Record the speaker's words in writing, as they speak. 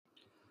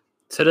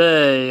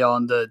Today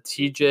on the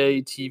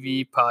TJAY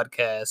TV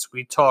podcast,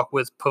 we talk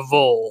with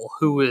Pavel,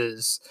 who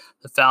is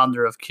the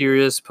founder of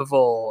Curious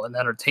Pavel, an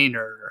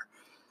entertainer,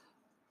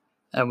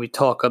 and we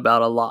talk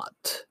about a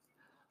lot.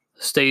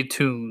 Stay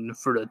tuned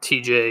for the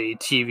TJAY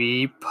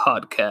TV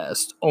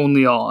podcast,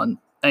 only on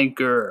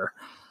Anchor,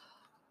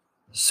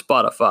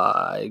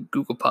 Spotify,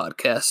 Google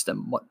Podcast,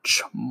 and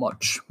much,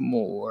 much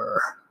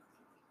more.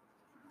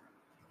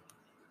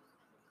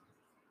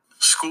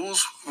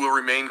 Schools will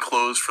remain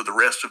closed for the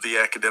rest of the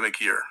academic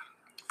year,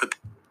 but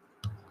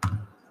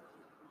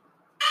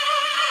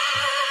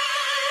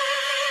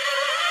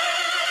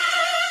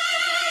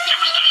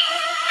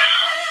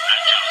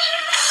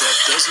that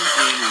doesn't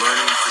mean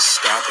learning is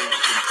stopping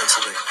in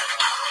Pennsylvania.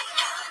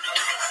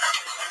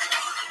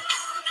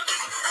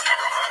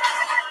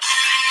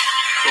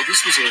 Well,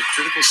 this was a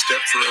critical step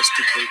for us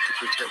to take to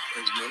protect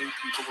as many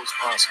people as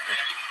possible.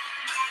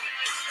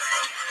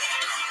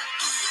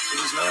 It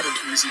was not an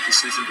easy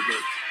decision to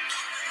make.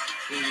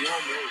 We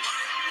all know it.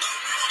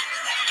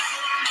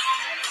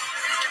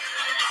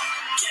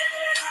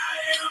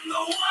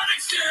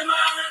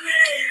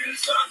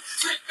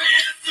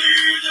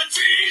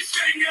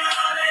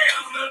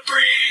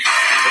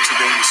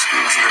 Pennsylvania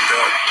schools are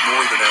about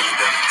more than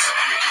academics.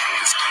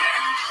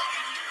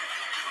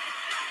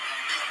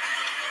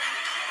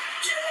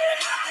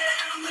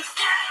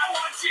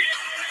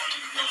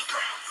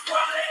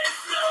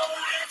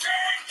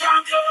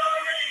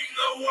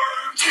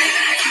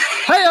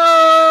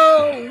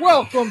 Hey-o!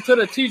 Welcome to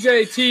the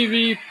TJAY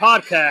TV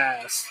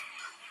podcast.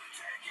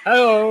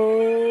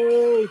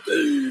 Hello!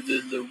 Through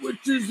the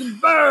witches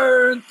and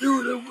burn,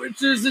 through the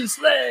witches and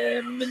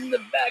slam in the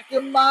back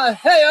of my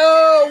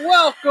hey-o!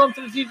 Welcome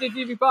to the TJAY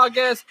TV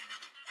podcast.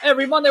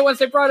 Every Monday,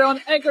 Wednesday, Friday on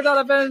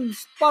Anchor.fm,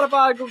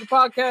 Spotify, Google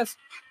Podcasts,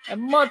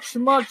 and much,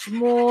 much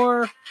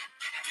more.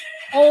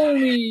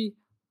 Only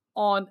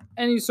on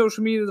any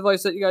social media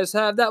device that you guys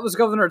have. That was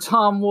Governor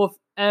Tom Wolf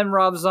and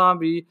Rob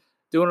Zombie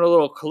doing a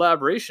little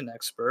collaboration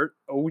expert.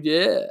 Oh,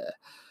 yeah.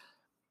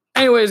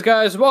 Anyways,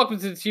 guys, welcome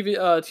to the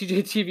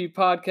TJAY TV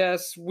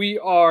podcast. We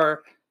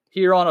are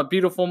here on a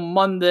beautiful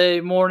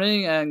Monday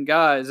morning, and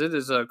guys, it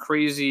is a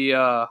crazy,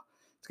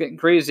 it's getting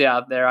crazy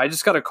out there. I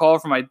just got a call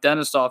from my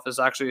dentist office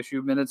actually a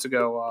few minutes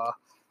ago,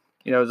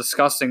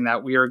 discussing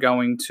that we are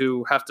going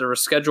to have to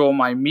reschedule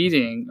my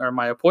meeting or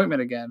my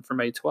appointment again for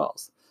May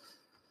 12th.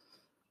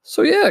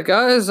 So yeah,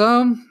 guys,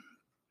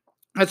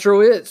 that's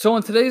really it. So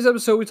in today's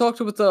episode, we talked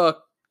with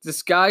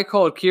this guy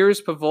called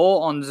Curious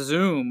Pavel on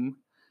Zoom.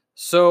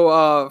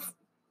 So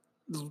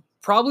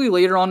probably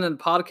later on in the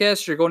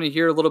podcast, you're going to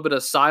hear a little bit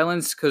of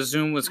silence because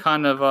Zoom was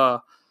kind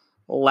of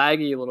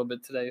laggy a little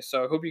bit today.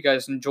 So I hope you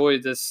guys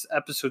enjoyed this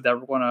episode that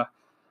we're going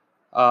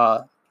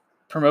to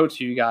promote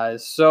to you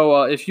guys.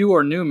 So if you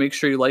are new, make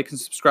sure you like and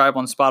subscribe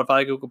on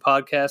Spotify, Google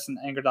Podcasts, and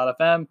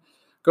Anchor.fm.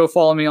 Go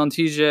follow me on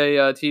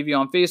TJAY TV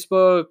on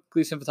Facebook,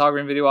 Gleason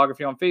Photography and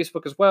Videography on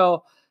Facebook as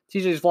well.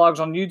 TJ's Vlogs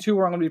on YouTube,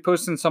 where I'm going to be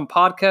posting some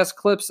podcast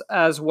clips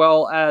as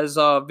well as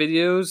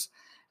videos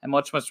and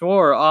much, much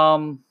more.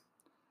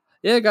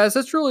 Yeah, guys,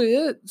 that's really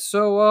it.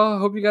 So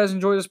hope you guys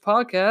enjoy this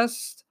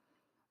podcast.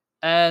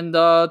 And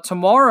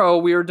tomorrow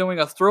we are doing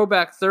a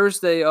Throwback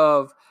Thursday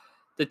of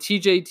the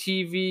TJAY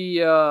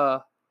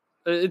TV.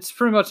 It's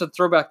pretty much a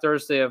Throwback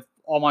Thursday of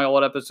all my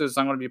old episodes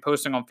I'm going to be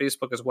posting on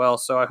Facebook as well.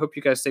 So I hope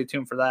you guys stay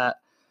tuned for that.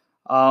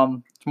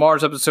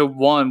 Tomorrow's episode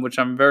 1, which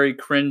I'm very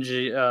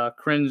cringy to,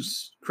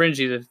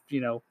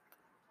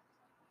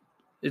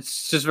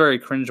 it's just very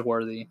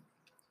cringeworthy.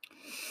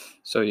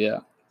 So yeah.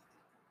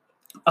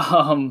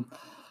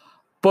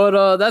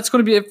 But that's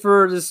going to be it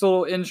for this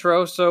little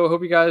intro. So I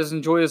hope you guys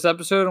enjoy this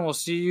episode, and we'll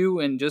see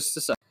you in just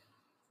a second.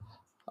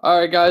 All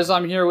right, guys,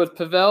 I'm here with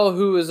Pavel,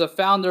 who is a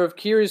founder of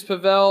Curious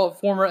Pavel,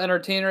 former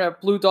entertainer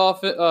at Blue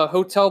Dolphin,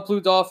 Hotel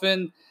Blue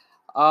Dolphin.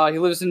 He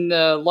lives in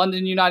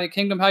London, United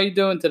Kingdom. How are you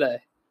doing today?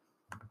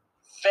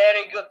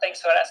 Very good.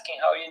 Thanks for asking.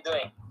 How are you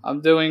doing?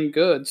 I'm doing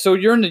good. So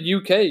you're in the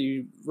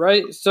UK,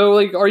 right? So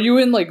are you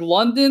in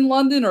London,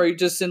 or are you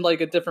just in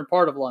a different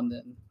part of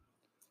London?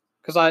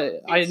 Because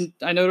I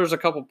know there's a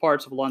couple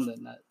parts of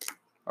London that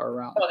are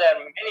around. Oh, there are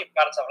many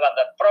parts of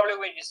London. Probably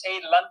when you say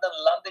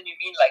London, you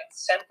mean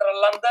central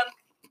London.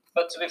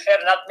 But to be fair,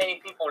 not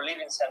many people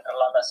live in central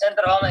London.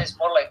 Central London is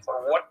more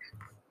for work,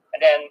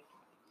 and then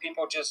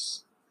people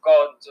just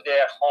go to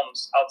their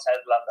homes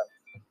outside London.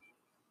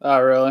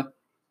 Oh, really?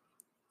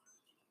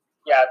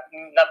 Yeah,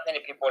 not many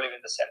people live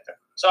in the center.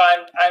 So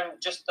I'm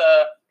just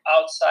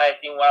outside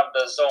in one of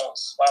the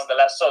zones, one of the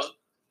last. So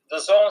the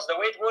zones, the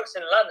way it works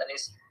in London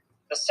is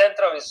the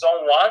center is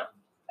zone 1,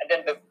 and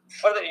then the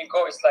further you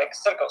go, it's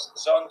circles.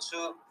 Zone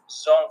 2,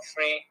 zone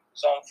 3,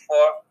 zone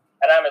 4,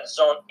 and I'm at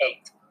zone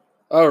 8.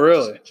 Oh,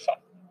 really?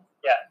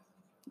 Yeah.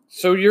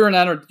 So you're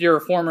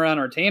a former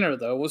entertainer,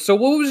 though. So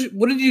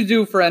what did you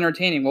do for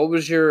entertaining? What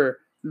was your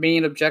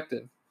main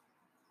objective?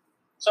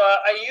 So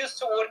I used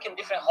to work in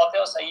different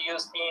hotels. I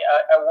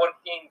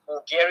worked in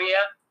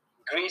Bulgaria,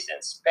 Greece,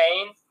 and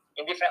Spain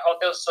in different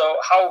hotels. So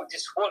how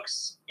this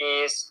works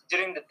is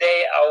during the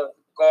day I'll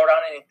go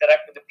around and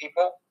interact with the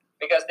people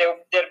because they're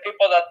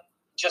people that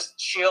just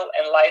chill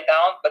and lie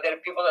down, but there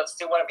are people that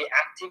still want to be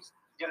active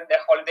during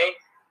their holiday.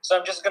 So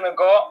I'm just going to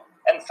go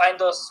and find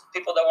those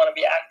people that want to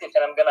be active,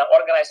 and I'm going to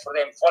organize for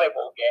them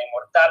volleyball game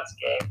or darts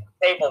game,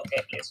 table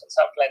tennis or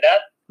something like that.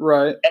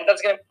 Right. And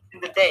that's going to be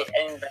in the day.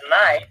 And in the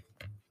night,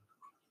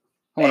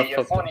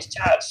 your phone is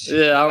charged.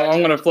 Yeah, I'm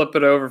going to flip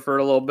it over for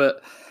a little bit.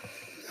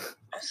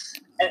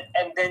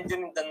 And then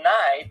during the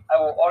night, I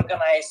will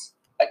organize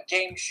a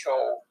game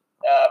show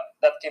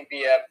that can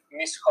be a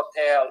Miss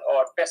Hotel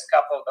or best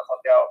couple of the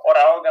hotel, or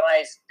I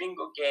organize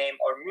bingo game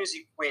or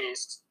music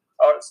quiz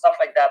or stuff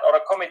like that, or a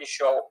comedy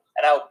show,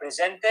 and I'll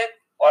present it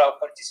or I'll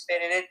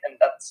participate in it, and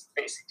that's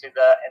basically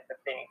the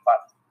entertaining part.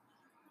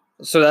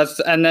 So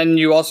and then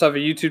you also have a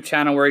YouTube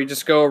channel where you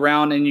just go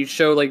around and you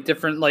show like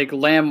different like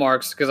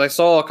landmarks, because I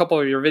saw a couple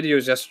of your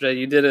videos yesterday.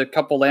 You did a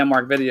couple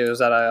landmark videos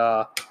that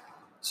I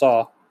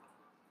saw.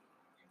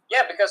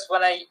 Yeah, because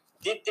when I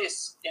did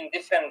this in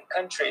different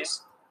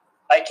countries,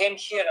 I came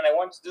here and I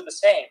wanted to do the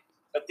same,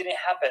 but it didn't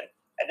happen.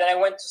 And then I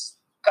went to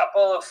a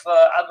couple of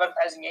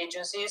advertising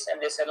agencies,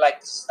 and they said, like,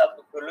 this is not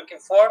what we're looking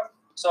for.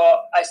 So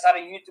I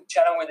started a YouTube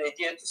channel with the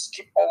idea to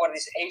skip over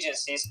these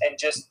agencies and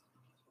just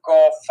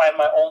go find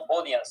my own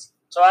audience.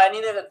 So I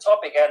needed a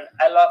topic, and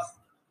I love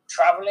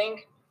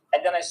traveling.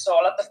 And then I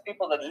saw a lot of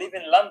people that live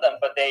in London,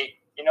 but they,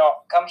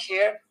 come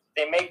here,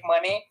 they make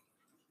money,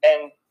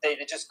 and they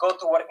just go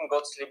to work and go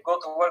to sleep, go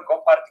to work,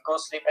 go party, go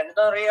sleep. And they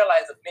don't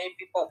realize that many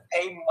people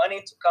pay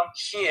money to come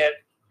here,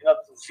 to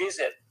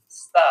visit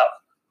stuff.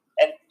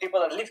 And people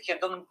that live here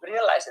don't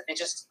realize it. They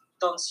just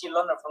don't see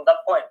London from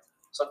that point.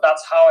 So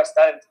that's how I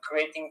started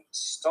creating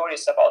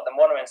stories about the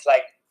monuments.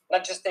 Like,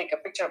 not just take a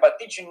picture, but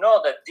did you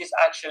know that this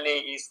actually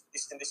is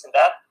this and this and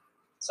that?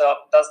 So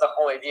that's the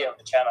whole idea of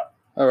the channel.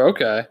 Oh,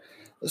 okay.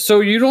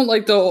 So you don't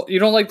like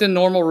the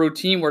normal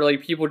routine where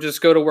like people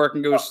just go to work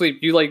and go to sleep.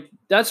 You like,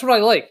 that's what I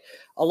like.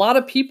 A lot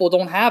of people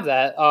don't have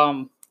that.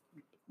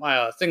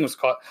 My thing was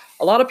caught.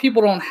 A lot of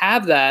people don't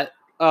have that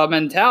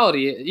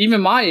mentality.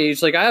 Even my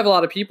age, like I have a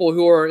lot of people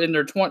who are in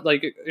their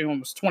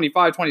almost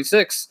 25,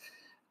 26.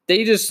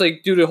 They just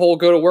like do the whole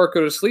go to work,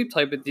 go to sleep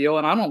type of deal,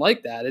 and I don't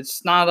like that.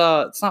 It's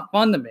not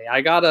fun to me.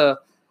 I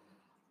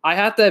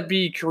have to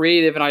be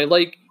creative, and I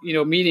like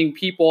meeting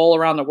people all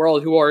around the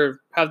world who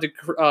have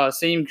the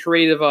same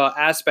creative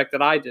aspect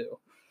that I do.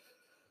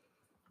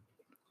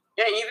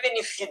 Yeah, even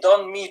if you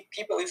don't meet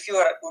people, if you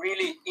are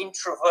really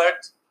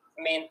introvert,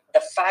 I mean,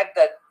 the fact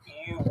that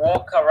you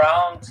walk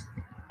around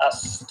a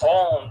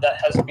stone that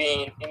has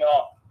been,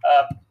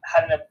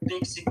 having a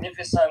big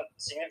significant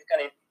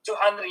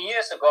 200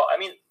 years ago, I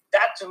mean,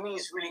 that to me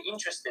is really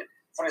interesting.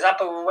 For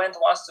example, we went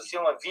once to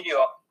film a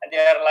video, and they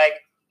are like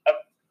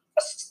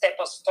a step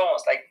of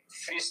stones, like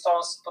 3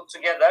 stones put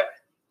together,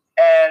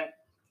 and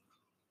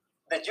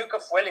the Duke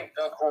of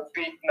Wellington, who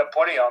beat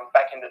Napoleon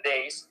back in the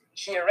days,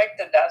 he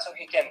erected that so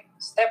he can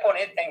step on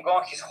it and go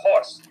on his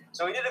horse.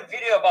 So we did a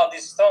video about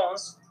these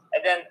stones,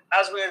 and then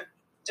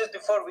just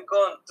before we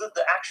go and do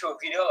the actual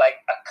video,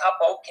 like a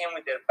couple came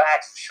with their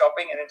bags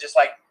shopping, and then just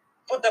like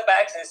put the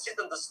bags and sit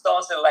on the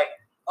stones, and like,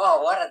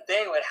 oh, what a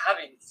day we're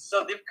having. It's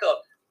so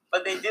difficult.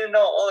 But they didn't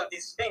know all of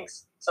these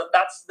things. So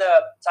that's the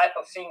type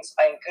of things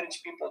I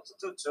encourage people to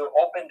do, to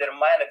open their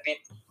mind a bit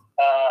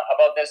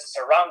about their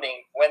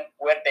surrounding,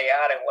 where they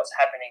are and what's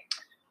happening.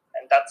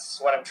 And that's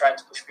what I'm trying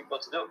to push people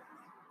to do.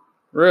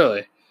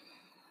 Really?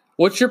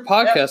 What's your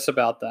podcast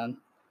about then?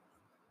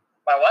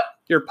 My what?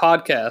 Your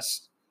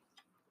podcast.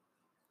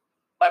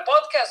 My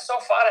podcast so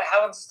far I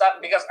haven't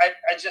started, because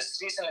I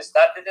just recently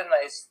started, and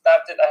I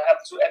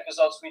have 2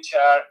 episodes which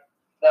are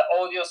the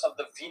audios of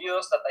the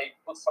videos that I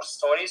put for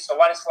stories. So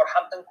one is for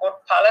Hampton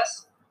Court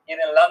Palace here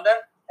in London,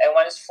 and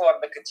one is for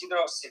the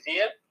Cathedral of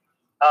Seville.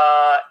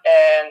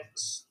 And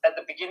at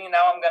the beginning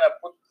now I'm going to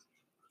put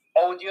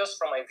audios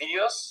from my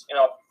videos,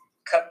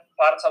 cut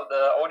parts of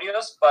the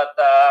audios, but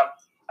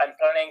I'm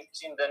planning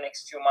in the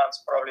next few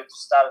months probably to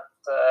start,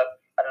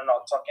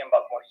 talking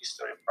about more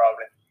history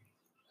probably.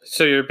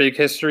 So you're a big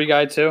history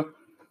guy too?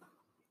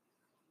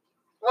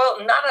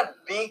 Well, not a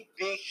big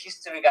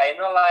history guy,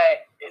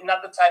 like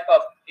not the type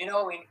of, in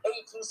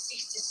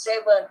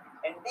 1867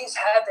 and this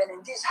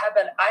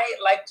happened. I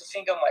like to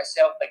think of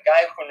myself the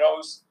guy who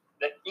knows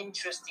the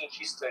interesting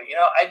history.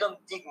 I don't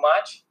dig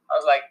much. I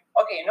was like,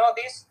 okay,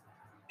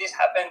 this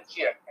happened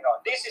here.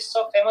 This is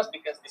so famous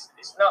because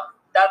this. Not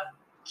that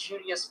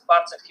curious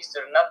parts of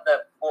history, not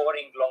the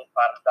boring long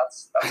part.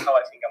 That's how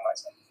I think of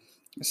myself.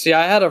 See,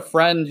 I had a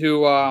friend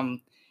who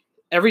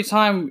every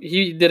time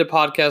he did a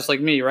podcast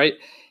like me, right?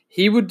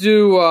 He would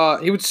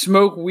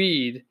smoke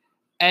weed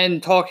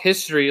and talk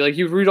history. Like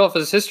he would read off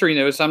his history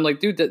notes. I'm like,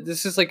 dude,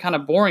 this is like kind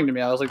of boring to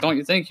me. I was like, don't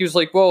you think? He was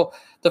like, well,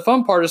 the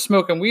fun part is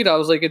smoking weed. I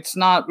was like, it's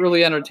not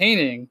really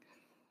entertaining.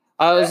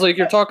 I was like,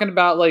 you're talking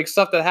about like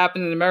stuff that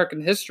happened in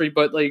American history,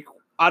 but like,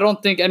 I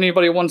don't think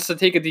anybody wants to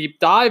take a deep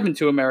dive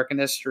into American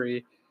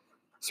history,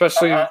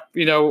 especially,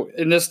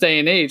 in this day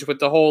and age with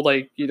the whole,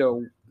 like,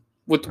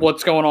 with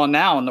what's going on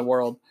now in the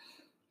world.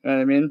 You know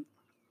what I mean?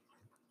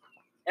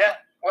 Yeah.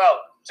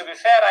 Well, to be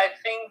fair, I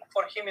think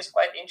for him it's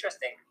quite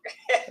interesting,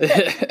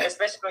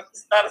 especially when he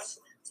starts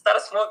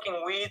started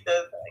smoking weed.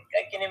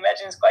 I can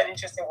imagine it's quite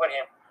interesting for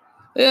him.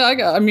 Yeah,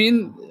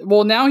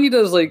 well, now he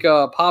does like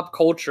pop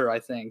culture, I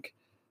think.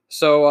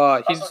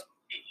 So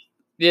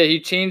he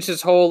changed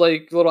his whole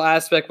like little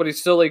aspect, but he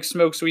still like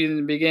smokes weed in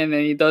the beginning,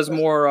 and he does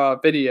more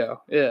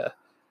video. Yeah.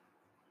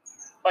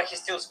 But he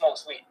still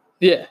smokes weed.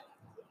 Yeah.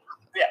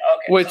 Yeah.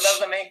 Okay. So that's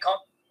the main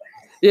concept.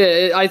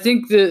 Yeah, I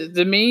think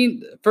the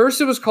main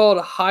first it was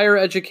called higher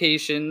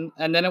education,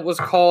 and then it was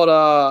called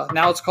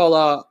now it's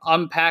called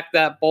unpack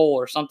that bowl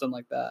or something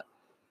like that.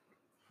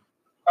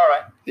 All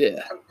right.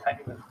 Yeah.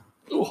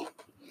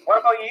 What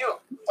about you?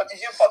 What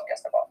is your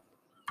podcast about?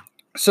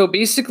 So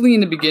basically, in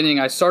the beginning,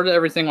 I started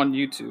everything on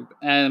YouTube,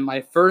 and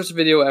my first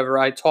video ever,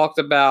 I talked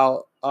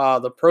about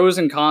the pros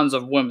and cons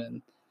of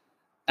women,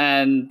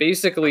 and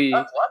basically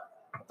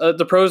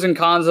the pros and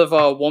cons of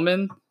a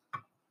woman.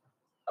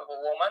 Of a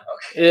woman,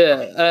 okay.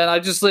 Yeah, and I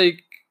just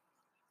like,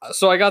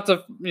 so I got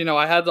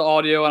I had the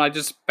audio, and I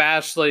just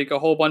bashed like a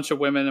whole bunch of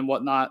women and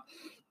whatnot.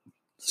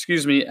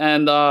 Excuse me,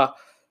 and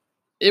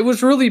it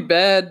was really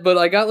bad, but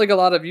I got like a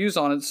lot of views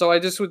on it, so I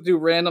just would do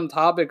random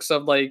topics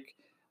of like.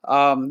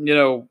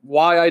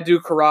 Why I do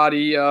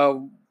karate,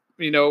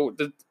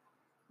 the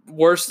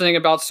worst thing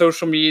about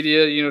social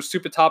media,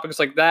 stupid topics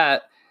like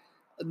that.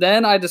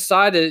 Then I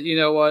decided, you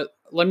know what,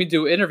 let me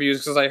do interviews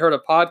because I heard a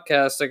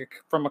podcast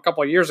like from a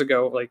couple of years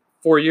ago, like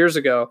 4 years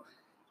ago.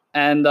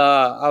 And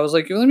I was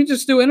like, let me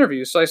just do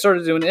interviews. So I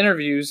started doing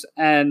interviews,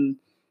 and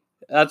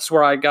that's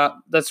where it got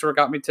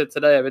me to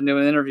today. I've been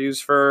doing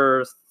interviews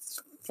for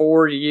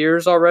 4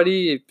 years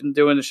already. I've been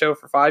doing the show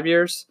for 5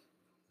 years.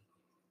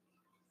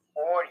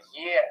 4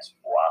 years.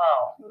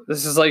 Wow.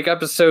 This is like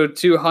episode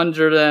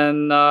 200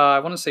 and I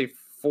want to say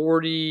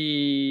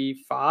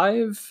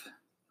 45.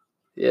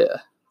 Yeah.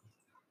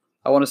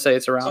 I want to say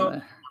it's around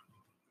there.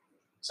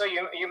 So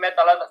you met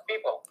a lot of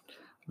people.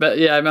 But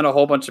yeah, I met a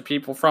whole bunch of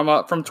people from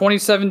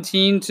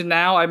 2017 to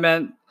now. I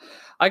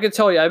could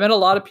tell you, I met a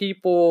lot of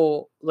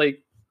people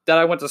like that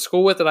I went to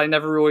school with that I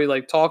never really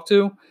like talked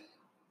to.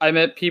 I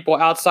met people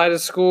outside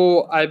of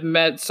school. I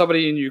met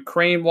somebody in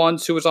Ukraine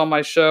once who was on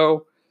my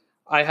show.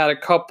 I had a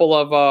couple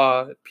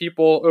of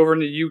people over in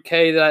the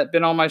UK that had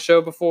been on my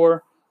show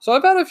before. So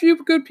I've had a few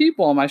good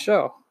people on my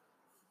show.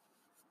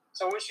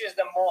 So which is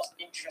the most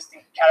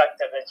interesting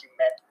character that you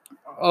met?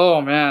 Oh,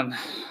 man.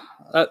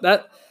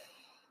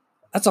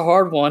 That's a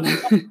hard one.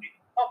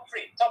 Top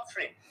three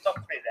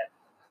then.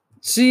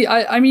 See,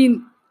 I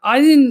mean, I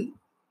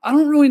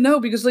don't really know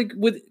because like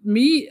with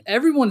me,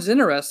 everyone's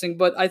interesting,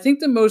 but I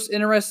think the most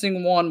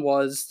interesting one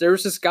was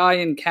there's this guy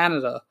in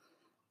Canada.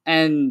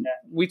 And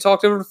we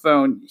talked over the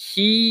phone.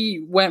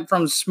 He went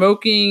from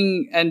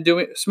smoking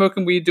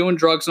weed, doing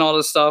drugs and all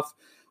this stuff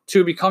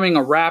to becoming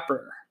a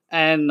rapper.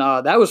 And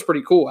that was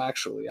pretty cool,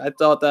 actually. I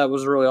thought that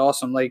was really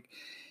awesome. Like,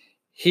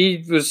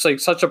 he was like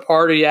such a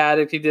party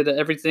addict. He did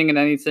everything and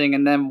anything.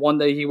 And then one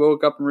day he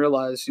woke up and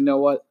realized, you know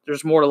what?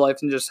 There's more to life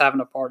than just having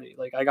a party.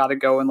 Like, I got to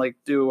go and like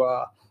do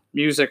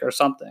music or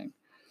something.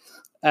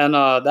 And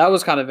that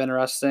was kind of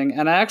interesting.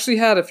 And I actually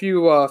had a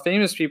few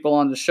famous people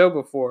on the show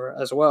before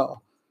as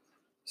well.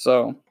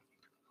 So,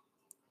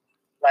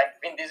 like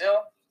Vin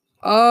Diesel?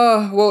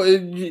 Well,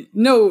 you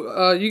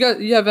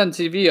have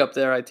MTV up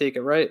there. I take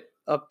it, right?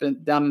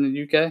 Down in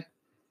the UK.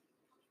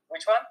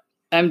 Which one?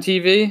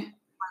 MTV.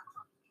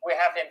 We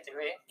have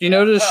MTV. Do you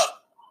know this?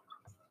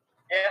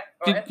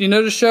 Yeah. You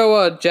know the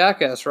show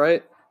Jackass,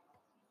 right?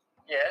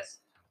 Yes.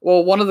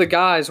 Well, one of the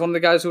guys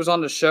who was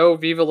on the show,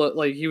 Viva,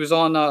 like he was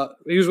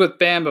with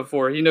Bam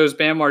before. He knows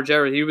Bam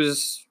Margera. He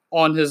was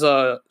on his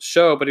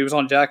show, but he was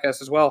on Jackass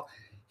as well.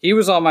 He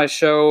was on my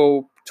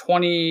show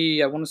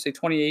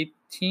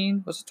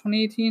 2018. Was it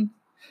 2018?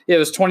 Yeah, it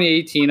was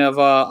 2018 of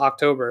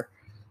October.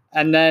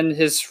 And then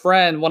his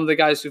friend, one of the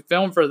guys who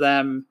filmed for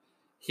them,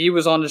 he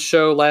was on the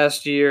show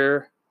last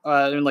year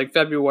in like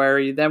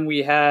February. Then we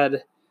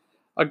had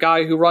a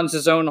guy who runs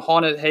his own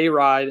haunted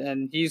hayride,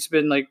 and he's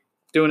been like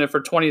doing it for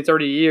 20,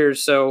 30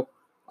 years. So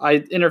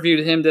I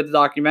interviewed him, did a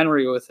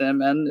documentary with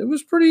him, and it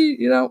was pretty,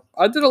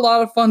 I did a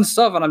lot of fun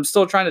stuff, and I'm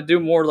still trying to do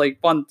more like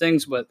fun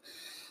things, but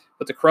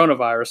with the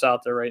coronavirus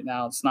out there right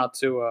now, it's not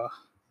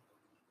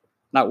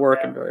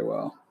working very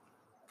well.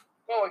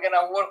 Well, we're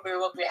gonna work with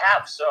what we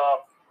have. So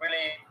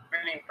really,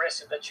 really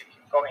impressive that you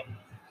keep going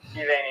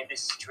even in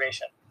this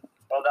situation.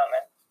 Well done, man.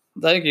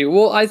 Thank you.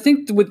 Well, I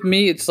think with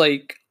me, it's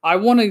like I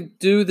want to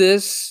do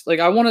this. Like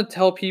I want to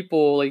tell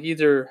people, like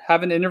either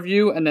have an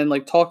interview and then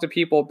like talk to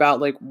people about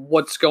like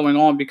what's going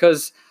on,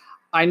 because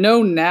I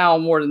know now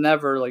more than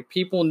ever, like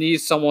people need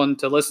someone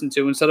to listen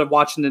to instead of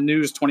watching the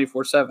news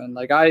 24/7.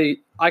 Like I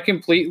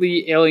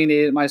completely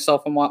alienated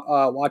myself from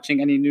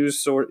watching any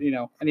news or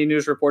any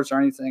news reports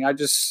or anything. I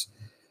just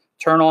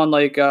turn on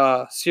like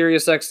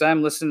Sirius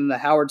XM, listen to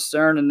Howard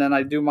Stern, and then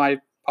I do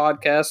my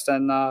podcast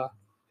and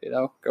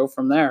go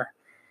from there.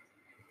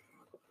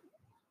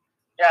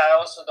 Yeah, I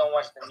also don't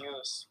watch the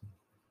news.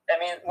 I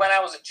mean, when I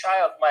was a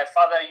child, my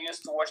father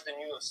used to watch the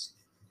news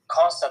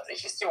constantly.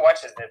 He still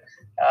watches it,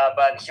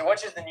 but he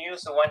watches the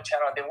news on one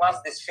channel. Then once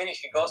this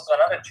finished, he goes to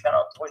another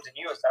channel to watch the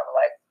news. I'm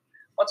like,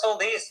 what's all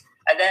this?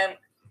 And then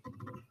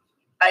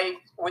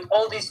with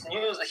all these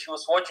news that he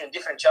was watching in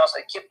different channels,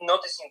 I kept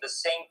noticing the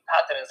same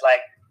patterns,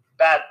 like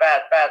bad,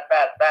 bad, bad,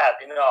 bad, bad,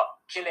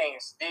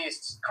 killings,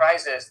 this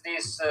crisis,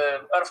 this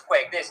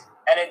earthquake, this.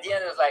 And at the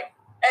end, it's like,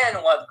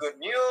 and what good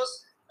news?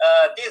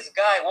 This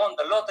guy won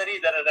the lottery,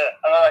 da da da.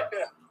 And I'm like,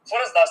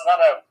 first, that's not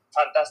a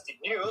fantastic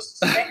news.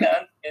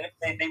 Second,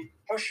 they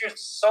push you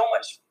so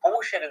much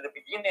bullshit at the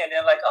beginning, and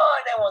they're like, oh,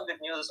 I didn't want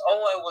good news.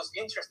 All I was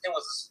interested in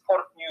was the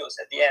sport news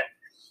at the end.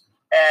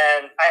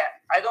 And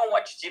I don't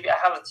watch TV. I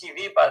have a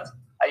TV, but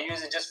I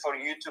use it just for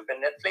YouTube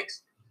and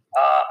Netflix.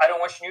 I don't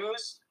watch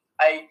news.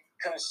 I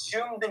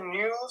consume the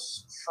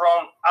news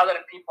from other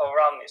people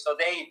around me. So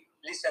they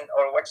listen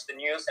or watch the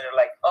news, and they're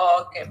like,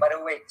 oh, okay, by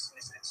the way,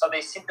 so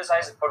they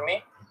synthesize it for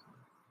me.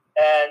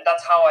 And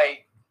that's how I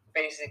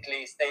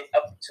basically stay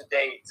up to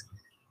date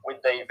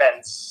with the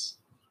events.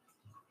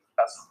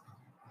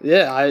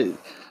 Yeah,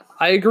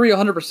 I agree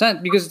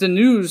 100% because the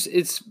news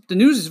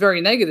is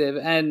very negative.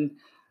 And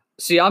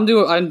see, I'm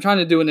trying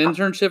to do an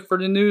internship for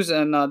the news,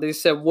 and they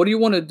said, what do you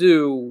want to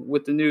do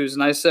with the news?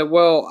 And I said,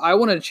 well, I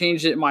want to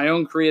change it in my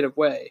own creative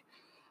way.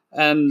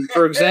 And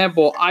for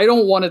example, I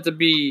don't want it to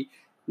be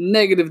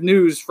negative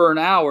news for an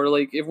hour.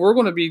 Like, if we're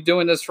going to be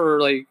doing this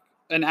for like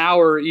an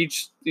hour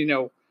each,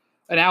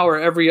 an hour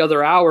every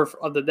other hour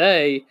of the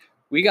day,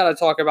 we got to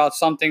talk about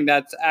something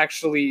that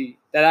actually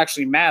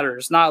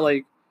matters. Not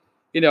like,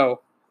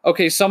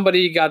 okay,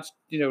 somebody got,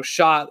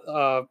 shot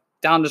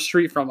down the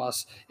street from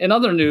us. In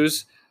other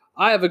news,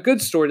 I have a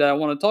good story that I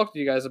want to talk to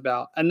you guys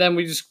about. And then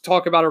we just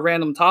talk about a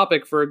random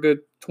topic for a good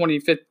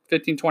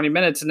 15, 20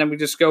 minutes. And then we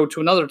just go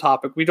to another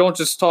topic. We don't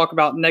just talk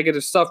about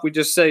negative stuff. We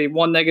just say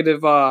one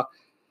negative,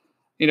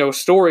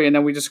 story. And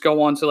then we just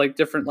go on to like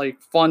different,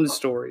 like fun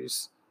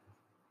stories.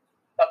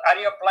 But are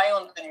you applying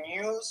on the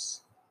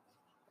news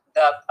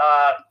that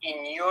are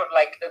in your,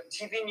 like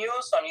TV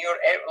news on your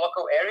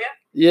local area?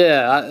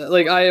 Yeah,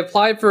 I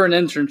applied for an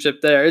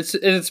internship there.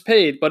 It's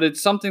paid, but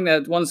it's something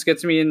that once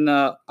gets me in.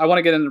 I want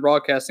to get in the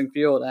broadcasting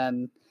field,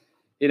 and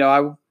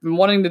I've been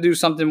wanting to do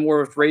something more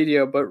with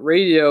radio. But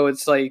radio,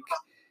 it's like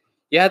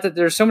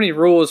there's so many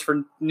rules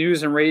for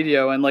news and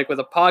radio, and like with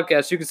a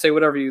podcast, you can say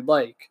whatever you'd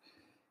like.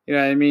 You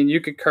know what I mean? You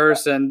could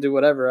curse and do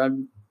whatever.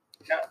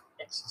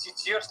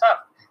 It's your stuff.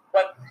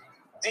 But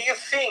do you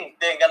think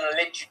they're gonna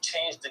let you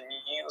change the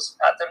news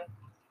pattern?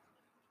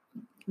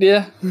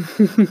 Yeah. You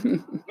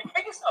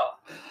think so?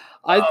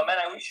 Oh man,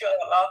 I wish you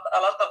a lot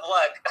of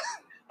luck.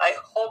 I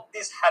hope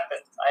this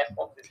happens.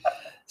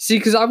 See,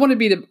 because I don't want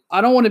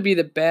to be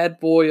the bad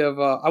boy of.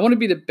 I want to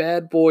be the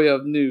bad boy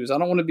of news. I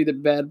don't want to be the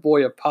bad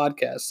boy of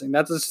podcasting.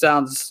 That just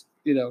sounds,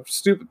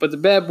 stupid. But the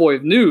bad boy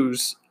of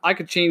news, I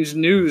could change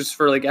news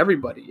for like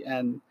everybody,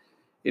 and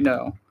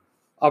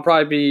I'll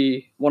probably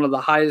be one of the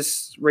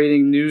highest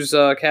rating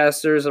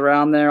newscasters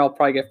around there. I'll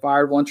probably get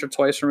fired once or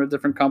twice from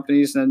different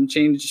companies, and then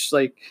change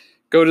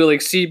go to like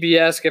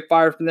CBS, get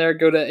fired from there,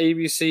 go to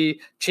ABC,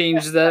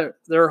 change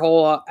their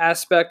whole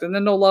aspect, and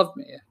then they'll love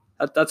me.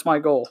 That's my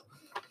goal.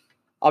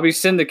 I'll be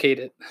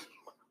syndicated.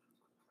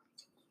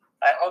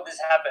 I hope this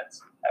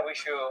happens. I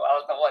wish you a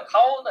lot of luck.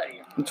 How old are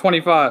you? I'm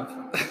 25.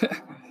 25?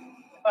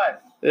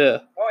 Yeah.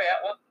 Oh,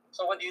 yeah.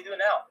 So what do you do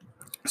now?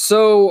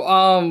 So,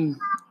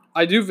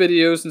 I do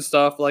videos and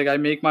stuff. Like, I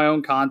make my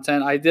own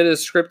content. I did a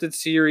scripted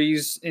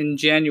series in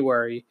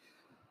January.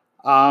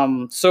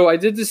 So I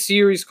did this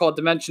series called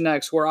Dimension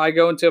X, where I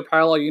go into a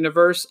parallel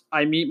universe.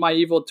 I meet my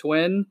evil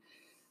twin,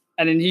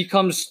 and then he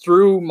comes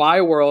through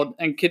my world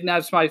and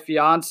kidnaps my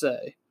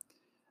fiance.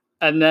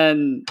 And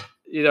then,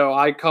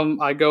 I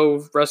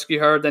go rescue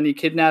her. Then he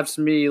kidnaps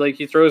me. Like,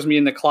 he throws me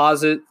in the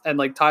closet and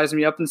like ties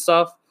me up and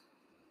stuff.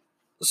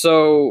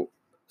 So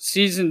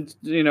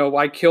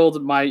I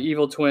killed my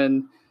evil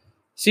twin.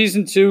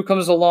 Season 2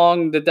 comes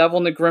along. The Devil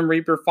and the Grim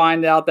Reaper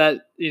find out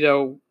that,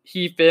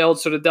 he failed.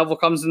 So the devil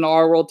comes into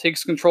our world,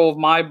 takes control of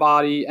my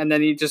body. And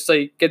then he just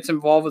like gets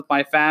involved with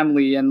my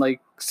family and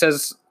like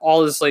says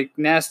all this like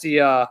nasty,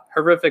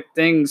 horrific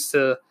things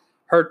to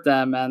hurt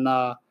them.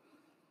 And,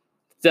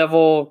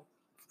 devil,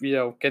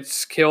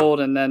 gets killed.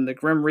 And then the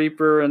Grim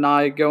Reaper and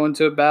I go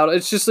into a battle.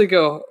 It's just like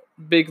a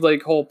big,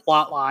 like whole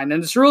plot line.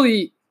 And it's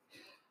really,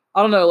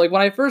 I don't know, like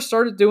when I first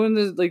started doing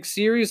this like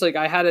series, like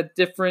I had a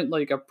different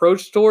like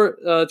approach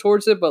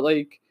towards it, but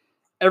like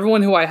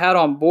everyone who I had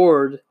on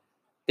board,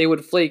 they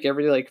would flake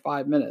every like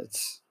 5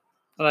 minutes,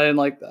 and I didn't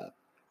like that.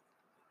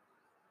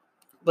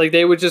 Like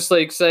they would just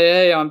like say,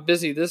 "Hey, I'm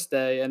busy this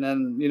day," and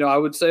then I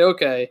would say,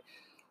 "Okay,"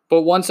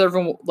 but once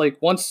the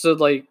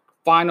like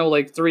final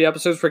like 3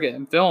 episodes were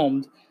getting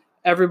filmed,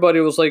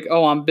 everybody was like,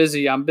 "Oh, I'm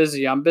busy," and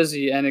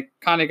it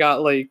kind of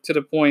got like to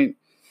the point.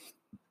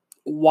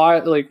 Why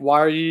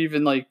are you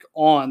even like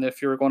on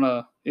if you're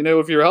gonna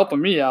if you're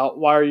helping me out,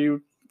 why are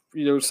you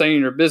saying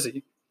you're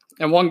busy?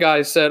 And one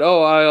guy said,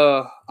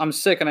 "Oh, I'm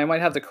sick and I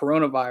might have the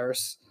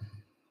coronavirus."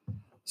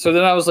 So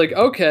then I was like,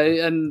 okay,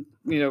 and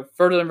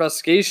further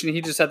investigation,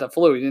 he just had the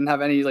flu. He didn't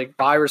have any like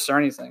virus or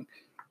anything.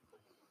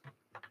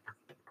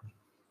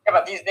 Yeah,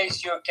 but these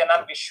days you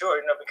cannot be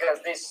sure, because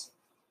this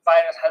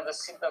virus has the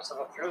symptoms of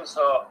a flu,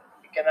 so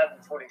you cannot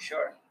be fully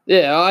sure.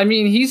 Yeah, I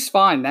mean, he's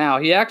fine now.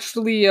 He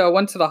actually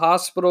went to the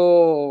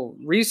hospital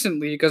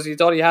recently because he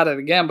thought he had it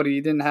again, but he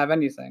didn't have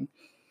anything.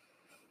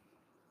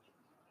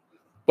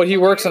 But he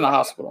works in the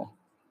hospital.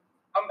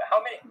 How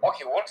many? Oh,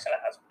 he works in a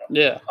hospital.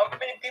 Yeah. How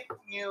many people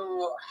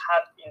you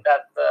had in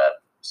that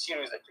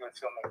series that you were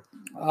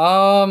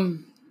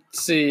filming?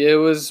 Let's see. It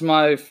was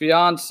my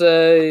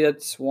fiance.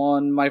 It's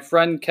one. My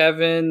friend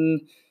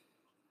Kevin,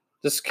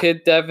 this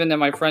kid Devin, and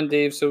my friend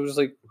Dave. So it was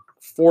like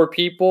 4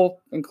 people,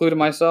 including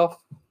myself.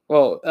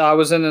 Well, I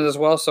was in it as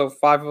well, so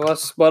 5 of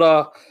us.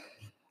 But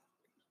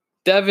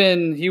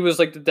Devin, he was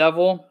like the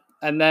devil,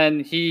 and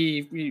then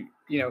he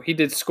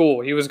did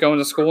school. He was going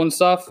to school and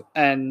stuff,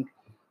 and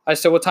I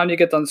said, "What time do you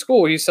get done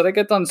school?" He said, "I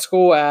get done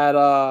school at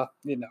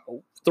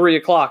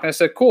 3:00." And I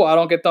said, "Cool. I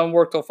don't get done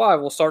work till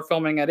 5. We'll start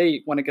filming at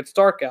 8 when it gets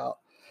dark out,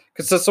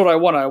 because that's what I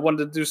wanted. I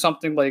wanted to do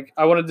something like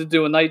I wanted to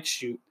do a night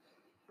shoot."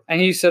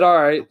 And he said,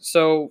 "All right."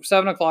 So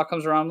 7:00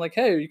 comes around. I'm like,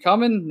 "Hey, are you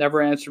coming?"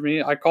 Never answered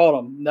me. I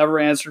called him. Never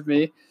answered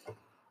me.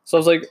 So I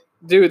was like,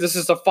 "Dude, this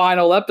is the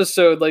final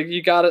episode. Like,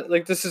 you got it.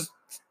 Like, this is."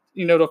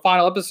 The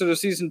final episode of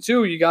season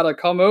 2, you got to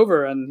come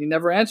over. And he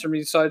never answered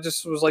me. So I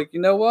just was like, you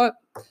know what?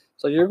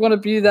 So you're going to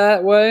be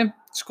that way.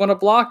 It's going to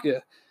block you.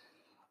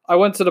 I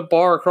went to the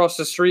bar across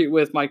the street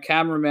with my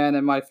cameraman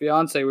and my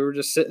fiance. We were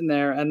just sitting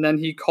there. And then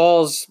he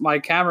calls my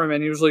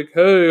cameraman. He was like,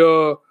 hey,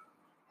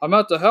 I'm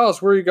at the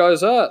house. Where are you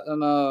guys at?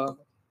 And,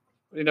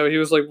 he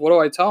was like, what do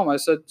I tell him? I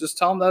said, just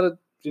tell him that,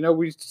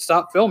 we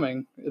stopped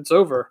filming. It's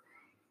over.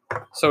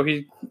 So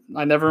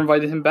I never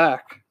invited him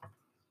back.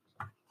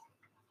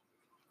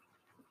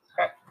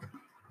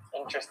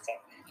 Interesting.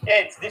 Yeah,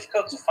 it's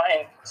difficult to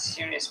find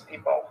serious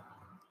people.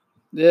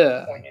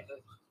 Yeah. When you do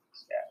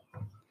this.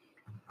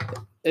 Yeah.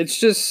 It's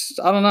just,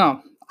 I don't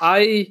know.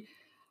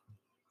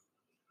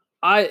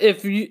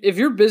 If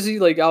you're busy,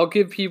 like, I'll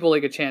give people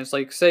like a chance.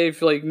 Like, say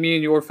if like me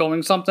and you are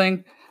filming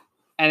something,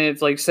 and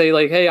it's like, say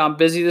like, hey, I'm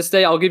busy this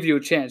day, I'll give you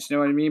a chance. You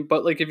know what I mean?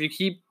 But like, if you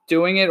keep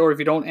doing it, or if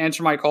you don't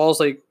answer my calls,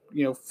 like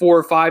 4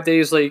 or 5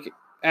 days like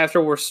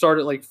after we're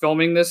started like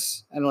filming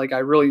this, and like I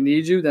really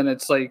need you, then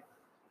it's like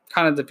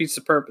kind of defeats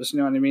the purpose. You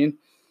know what I mean?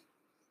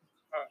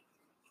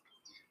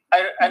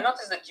 I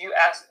noticed that you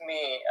asked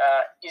me,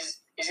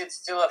 is it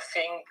still a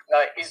thing?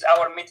 Is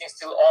our meeting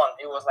still on?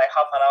 It was like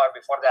half an hour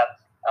before that.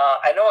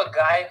 I know a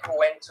guy who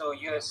went to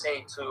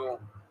USA to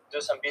do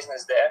some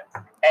business there.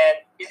 And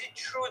is it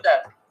true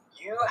that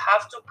you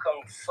have to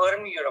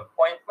confirm your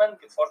appointment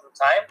before the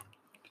time?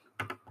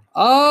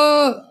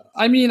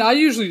 I mean, I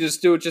usually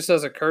just do it just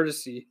as a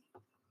courtesy.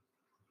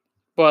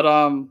 But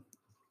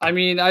I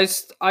mean, I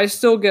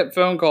still get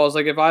phone calls.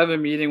 Like, if I have a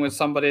meeting with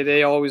somebody,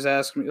 they always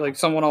ask me, like,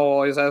 someone will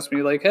always ask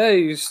me, like, hey,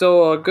 you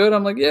still good?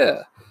 I'm like,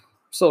 yeah,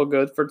 I'm still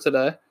good for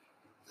today.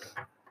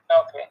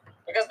 Okay.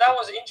 Because that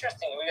was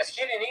interesting. Because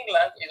here in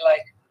England, it's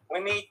like, we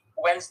meet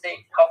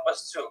Wednesday,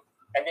 2:30.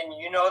 And then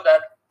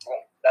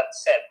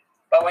that's it.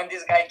 But when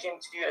this guy came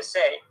to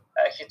USA,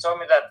 he told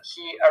me that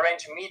he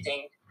arranged a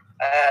meeting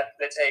at,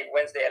 let's say,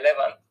 Wednesday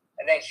 11.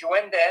 And then he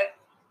went there,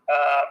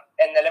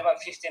 and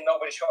 11:15,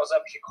 nobody shows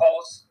up. He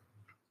calls,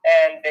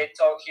 and they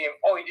told him,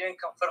 "Oh, you didn't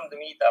confirm the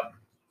meetup,"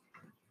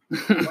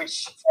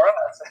 which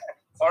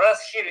for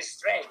us here is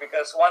strange,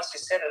 because once you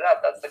set it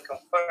up, that's the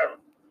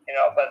confirm,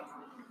 But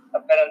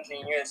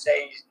apparently in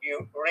USA,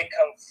 you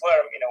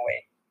reconfirm in a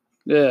way.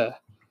 Yeah.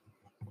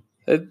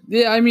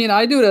 Yeah, I mean,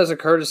 I do it as a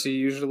courtesy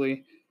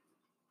usually.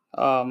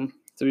 To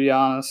be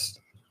honest.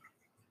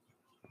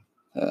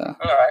 Yeah.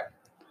 All right.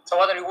 So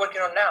what are you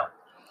working on now?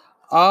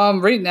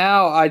 Right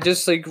now I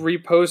just like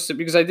reposted,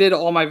 because I did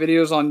all my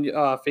videos on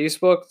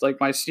Facebook, like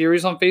my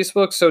series on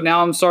Facebook. So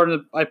now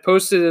I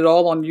posted it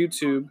all on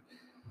YouTube,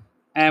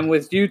 and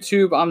with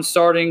YouTube I'm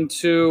starting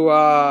to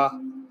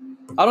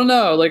I don't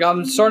know, like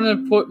I'm starting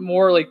to put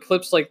more like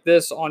clips like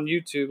this on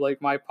YouTube,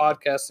 like my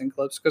podcasting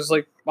clips, because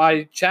like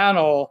my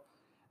channel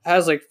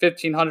has like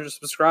 1,500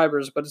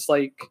 subscribers, but it's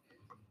like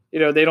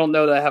they don't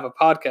know that I have a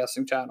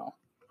podcasting channel.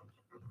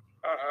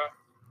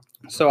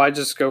 So I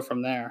just go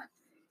from there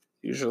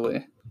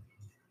usually.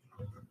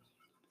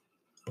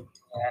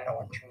 Yeah, I know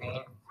what you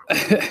mean.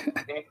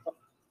 You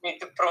need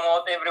to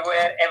promote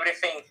everywhere,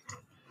 everything.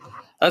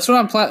 That's what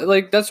I'm planning.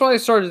 Like, that's why I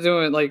started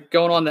doing, like,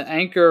 going on the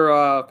Anchor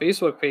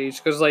Facebook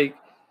page, because, like,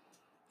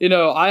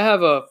 I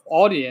have a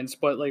audience,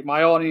 but like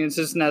my audience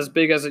isn't as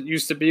big as it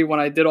used to be when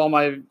I did all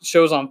my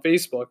shows on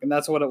Facebook, and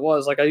that's what it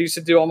was. Like, I used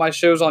to do all my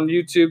shows on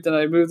YouTube, then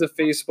I moved to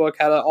Facebook,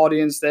 had an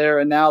audience there,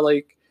 and now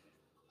like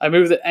I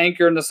moved to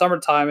Anchor in the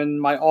summertime, and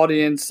my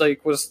audience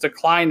like was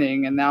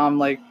declining, and now I'm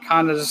like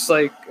kind of just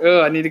like,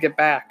 I need to get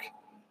back.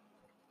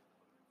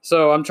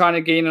 So I'm trying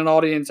to gain an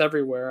audience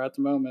everywhere at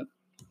the moment.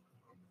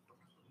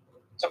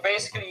 So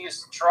basically, you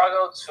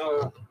struggle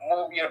to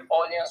move your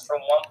audience from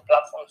one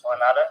platform to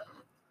another.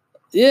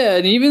 Yeah,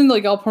 and even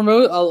like I'll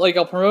promote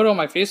on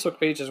my Facebook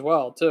page as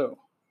well too,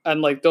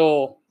 and like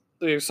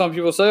some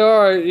people say, all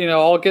right,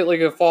 I'll get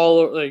like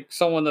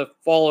someone to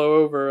follow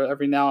over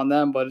every now and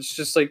then, but it's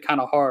just like kind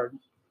of hard,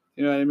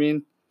 you know what I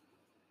mean?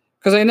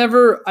 Because I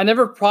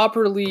never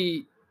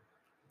properly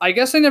I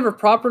guess I never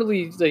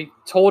properly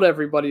told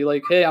everybody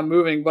hey, I'm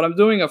moving, but I'm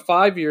doing a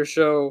 5-year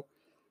show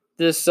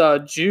this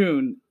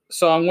June.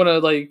 So I'm gonna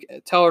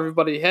tell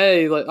everybody,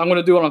 hey, I'm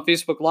gonna do it on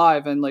Facebook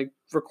Live and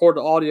record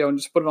the audio and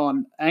just put it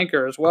on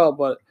Anchor as well.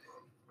 But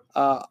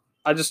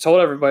I just told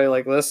everybody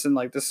listen,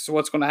 this is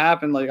what's gonna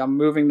happen. I'm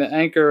moving to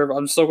Anchor.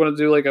 I'm still gonna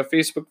do a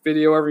Facebook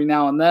video every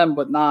now and then,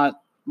 but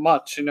not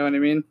much. You know what I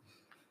mean?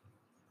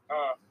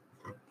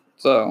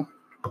 So.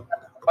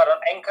 But on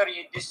Anchor,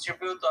 you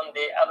distribute on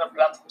the other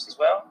platforms as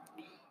well.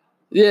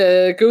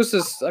 Yeah, it goes to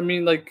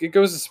it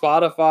goes to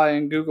Spotify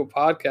and Google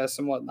Podcasts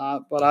and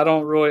whatnot, but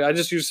I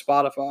just use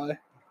Spotify.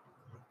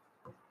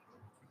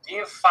 Do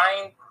you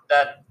find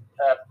that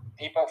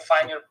people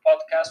find your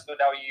podcast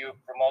without you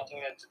promoting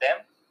it to them?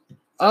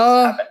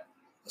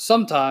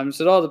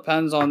 Sometimes it all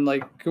depends on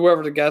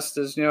whoever the guest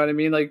is, you know what I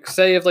mean?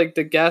 Say if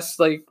the guest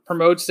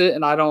promotes it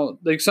and I don't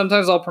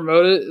sometimes I'll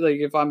promote it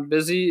if I'm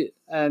busy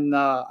and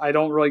I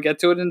don't really get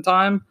to it in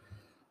time,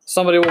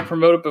 somebody will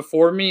promote it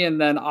before me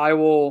and then I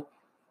will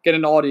get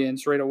an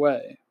audience right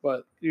away.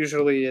 But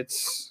usually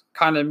it's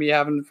kind of me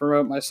having to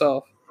promote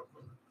myself.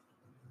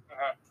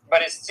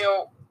 But it's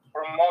still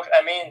promotion.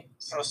 I mean,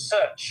 through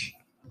search,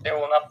 they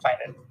will not find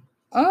it.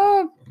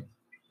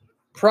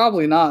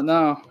 Probably not.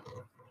 No.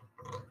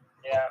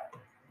 Yeah.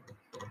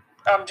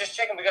 I'm just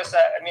checking because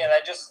I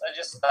just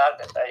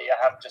started.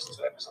 I have just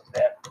 2 episodes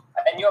there.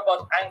 I knew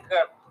about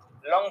Anchor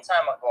long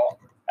time ago,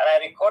 and I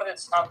recorded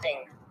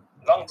something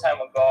long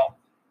time ago,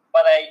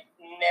 but I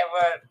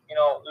never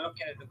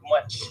looked at it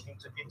much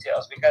into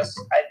details because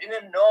I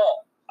didn't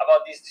know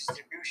about this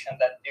distribution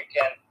that you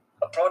can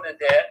upload it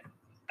there.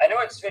 I know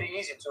it's very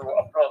easy to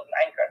upload an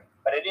Anchor,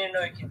 but I didn't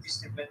know you can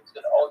distribute it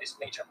on all these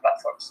major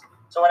platforms.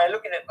 So when I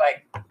look at it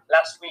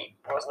last week,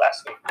 I looked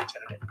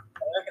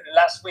at it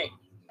last week,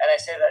 and I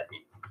said that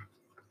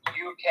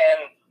you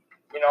can,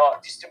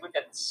 distribute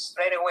it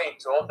straight away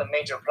to all the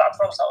major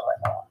platforms. I was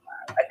like, oh,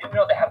 I didn't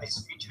know they have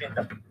this feature in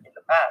the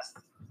past.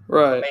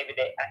 Right. So maybe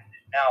they add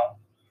it now,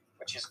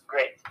 which is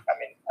great. I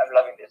mean, I'm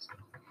loving this.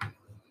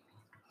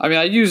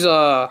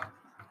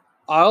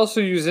 I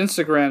also use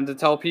Instagram to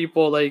tell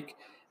people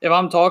if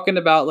I'm talking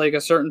about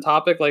a certain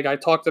topic, I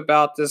talked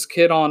about this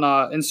kid on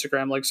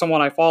Instagram,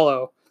 someone I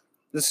follow.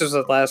 This was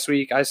last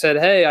week. I said,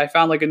 hey, I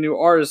found a new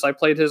artist. I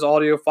played his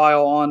audio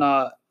file on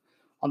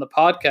the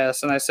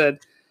podcast, and I said,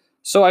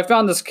 so I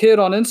found this kid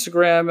on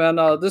Instagram, and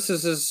this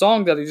is his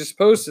song that he just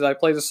posted. I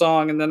played the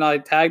song, and then I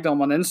tagged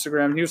him on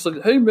Instagram. He was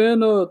like, hey,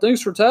 man,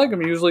 thanks for tagging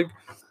me. He was like,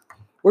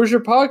 where's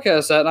your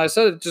podcast at? And I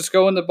said, just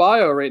go in the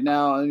bio right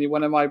now. And he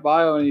went in my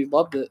bio, and he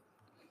loved it.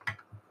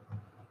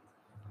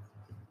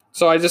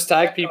 So I just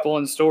tag people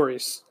in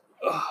stories.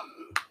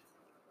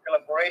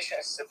 Collaboration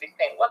is a big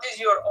thing. What is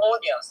your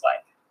audience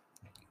like?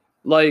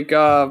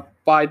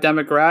 By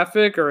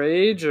demographic or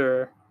age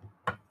or?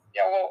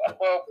 Yeah,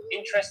 well,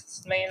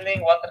 interests mainly.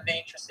 What are they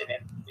interested in?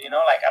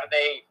 Are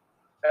they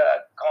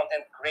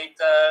content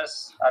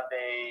creators? Are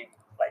they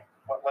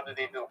what do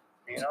they do?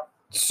 Do you know?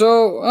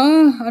 So,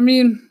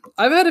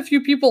 I've had a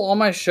few people on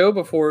my show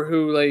before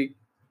who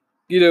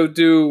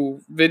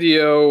do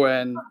video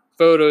and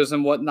photos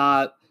and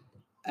whatnot,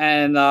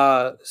 and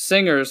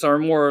singers are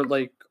more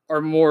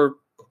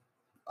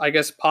I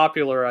guess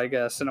popular,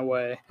 in a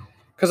way,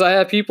 because I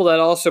have people that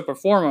also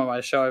perform on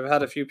my show. I've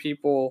had a few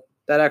people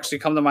that actually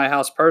come to my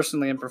house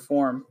personally and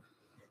perform,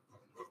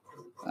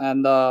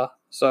 and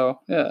so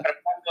yeah.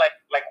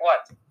 Like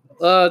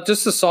what?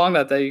 Just a song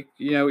that they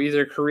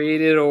either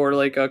created or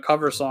a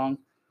cover song.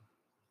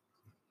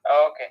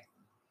 Oh, okay.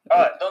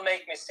 Oh, don't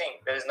make me sing.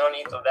 There is no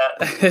need of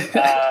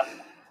that.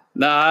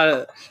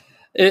 Nah.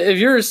 If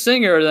you're a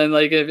singer, then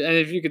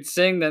if you could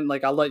sing, then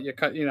I'll let you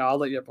I'll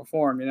let you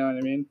perform. You know what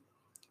I mean?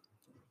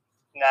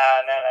 No.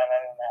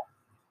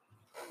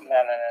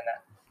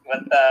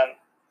 But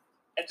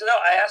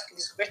I ask you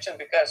this question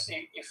because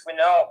if we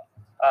know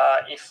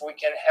if we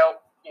can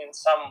help in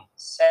some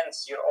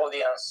sense your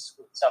audience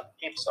with some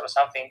tips or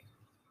something,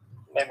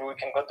 maybe we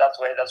can go that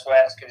way. That's why I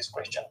ask you this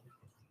question.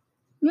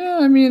 Yeah,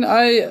 I don't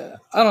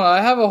know. I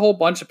have a whole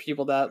bunch of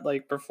people that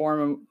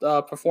perform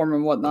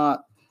and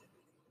whatnot,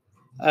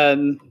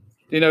 and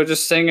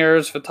just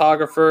singers,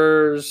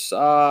 photographers,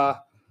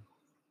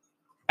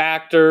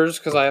 actors,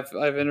 because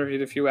I've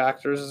interviewed a few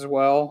actors as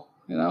well.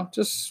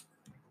 Just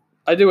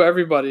I do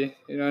everybody.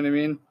 You know what I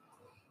mean?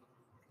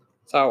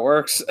 That's how it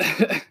works.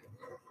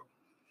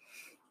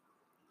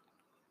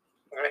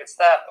 Great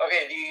stuff.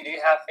 Okay, do you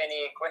have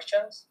any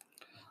questions?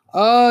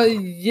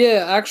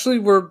 Yeah, actually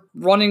we're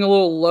running a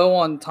little low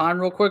on time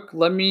real quick.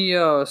 Let me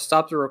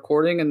stop the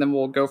recording and then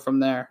we'll go from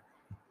there.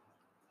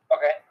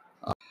 Okay.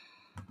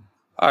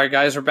 All right,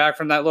 guys, we're back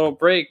from that little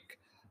break.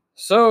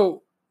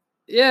 So,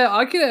 yeah,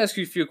 I could ask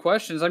you a few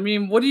questions.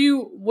 What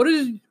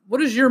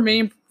is your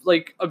main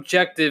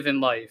objective in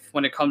life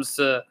when it comes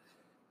to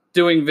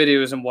doing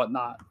videos and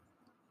whatnot?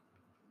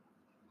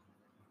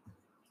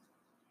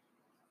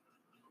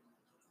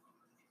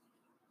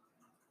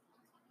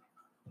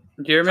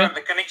 you hear me? Sorry,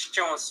 the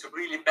connection was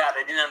really bad.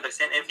 I didn't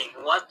understand anything.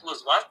 What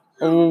was what?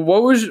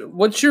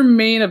 What's your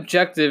main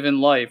objective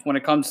in life when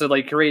it comes to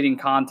like creating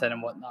content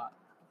and whatnot?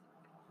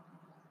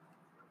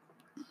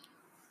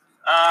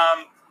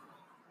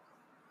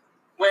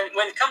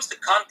 When it comes to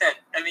content,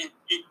 I mean,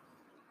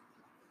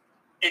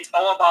 it's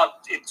all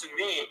about it. To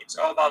me, it's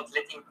all about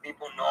letting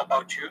people know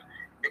about you,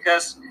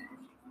 because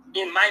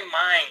in my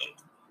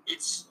mind,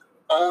 it's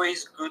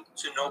always good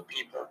to know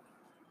people,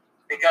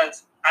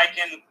 because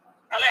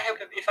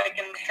if I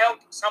can help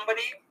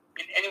somebody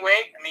in any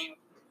way, I mean,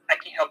 I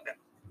can help them.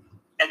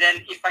 And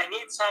then if I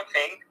need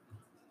something,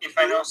 if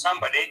I know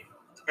somebody,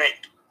 it's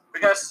great.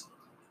 Because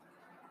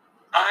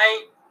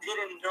I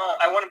didn't know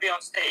I want to be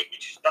on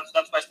stage. That's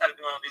why I started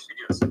doing all these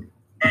videos.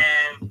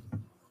 And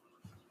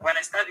when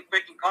I started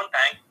creating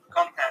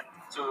content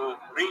to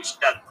reach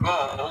that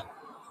goal,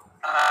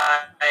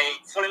 I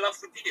fell in love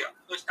with video.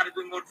 So I started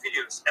doing more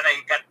videos, and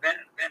I got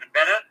better and better and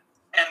better.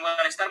 And when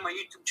I started my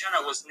YouTube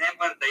channel, was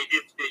never the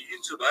idea to be a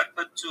YouTuber,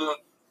 but to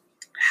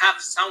have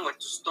somewhere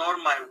to store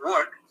my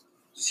work,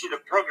 to see the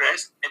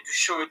progress, and to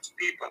show it to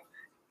people.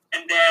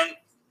 And then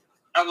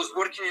I was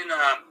working in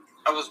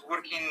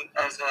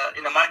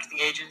a marketing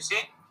agency.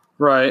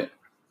 Right.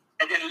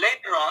 And then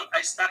later on,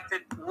 I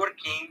started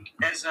working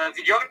as a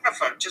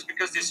videographer just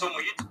because they saw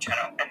my YouTube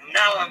channel. And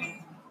now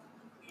I'm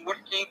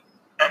working.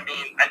 I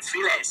mean, I'm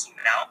freelancing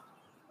now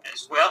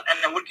as well, and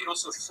I'm working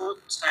also full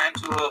time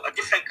to a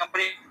different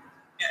company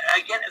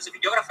again as a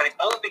videographer. It's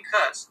all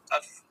because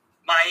of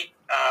my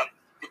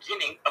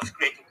beginning of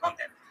creating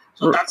content.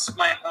 So that's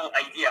my whole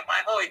idea.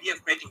 My whole idea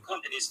of creating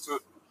content is to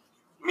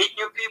meet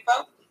new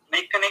people,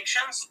 make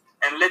connections,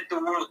 and let the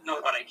world know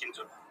what I can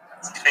do.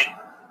 That's the thing.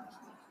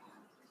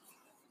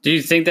 Do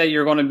you think that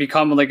you're going to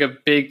become like a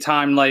big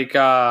time like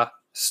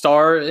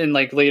star in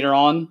like later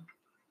on?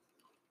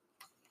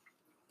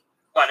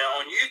 But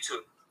on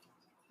YouTube?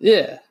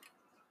 Yeah.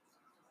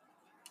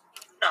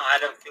 No, I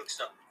don't think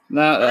so.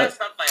 No, that's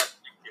not my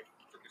objective,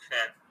 to be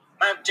fair.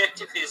 My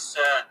objective is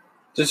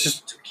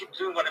just to keep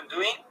doing what I'm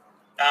doing.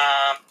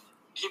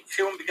 Keep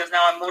filming, because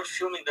now I'm more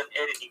filming than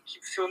editing.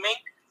 Keep filming.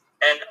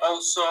 And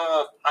also,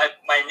 one of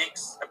my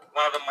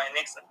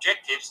next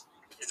objectives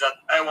is that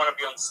I want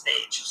to be on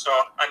stage. So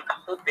I'm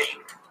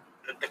hoping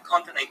that the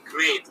content I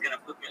create is going to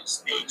put me on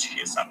stage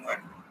here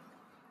somewhere.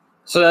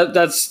 So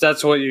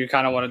that's what you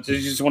kind of want to do.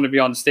 You just want to be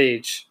on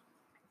stage.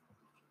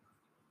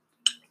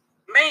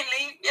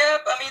 Mainly, yeah.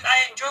 I mean,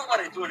 I enjoy what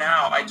I do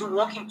now. I do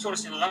walking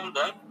tours in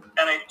London,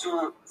 and I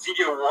do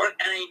video work,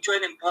 and I enjoy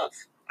them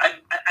both. I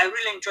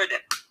really enjoy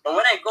them. But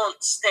when I go on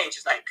stage,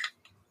 it's like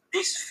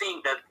this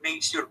thing that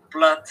makes your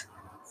blood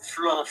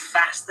flow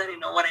faster. You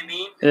know what I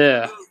mean?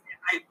 Yeah.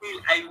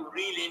 I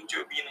really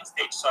enjoy being on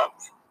stage. So,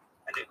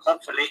 and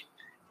hopefully,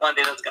 one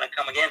day that's gonna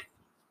come again.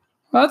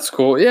 That's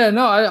cool. Yeah,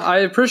 no, I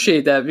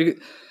appreciate that.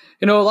 Because,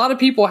 you know, a lot of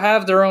people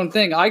have their own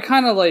thing. I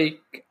kind of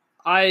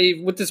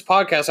with this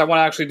podcast, I want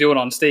to actually do it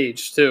on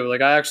stage too. Like,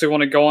 I actually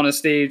want to go on a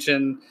stage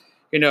and,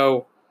 you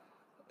know,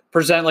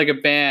 present like a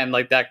band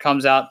like that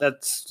comes out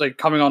that's like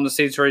coming on the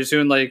stage very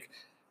soon. Like,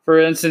 for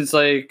instance,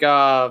 like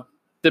the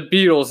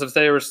Beatles, if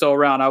they were still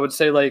around, I would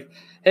say like,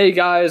 hey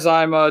guys,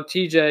 I'm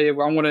TJ.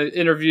 I'm going to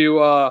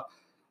interview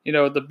you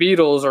know, the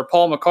Beatles or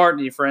Paul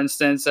McCartney, for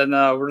instance, and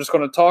we're just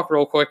going to talk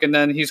real quick, and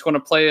then he's going to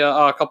play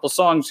a couple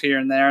songs here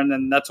and there, and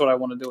then that's what I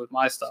want to do with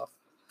my stuff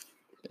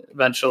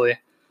eventually.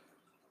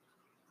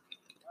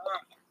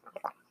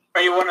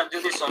 But you want to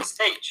do this on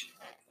stage?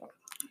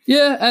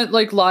 Yeah, and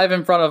like live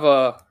in front of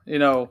a, you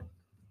know,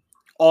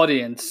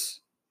 audience.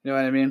 You know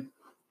what I mean?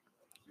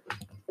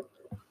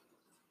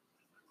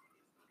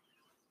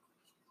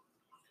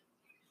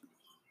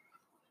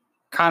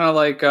 Kind of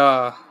like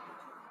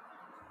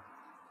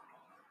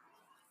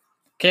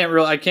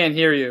I can't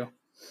hear you.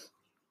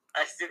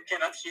 I still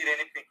cannot hear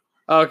anything.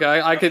 Okay,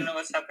 I don't know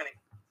what's happening.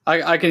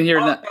 I can hear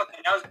that.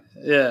 Okay,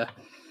 yeah.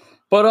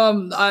 But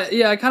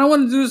I kind of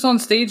want to do this on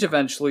stage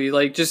eventually,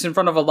 like just in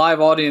front of a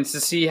live audience to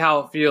see how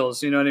it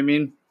feels. You know what I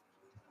mean?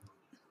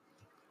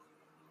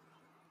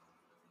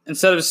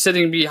 Instead of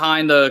sitting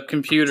behind a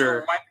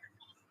computer. So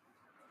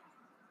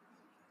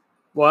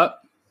What?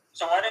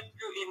 So why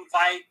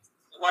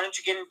don't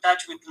you get in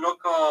touch with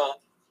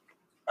local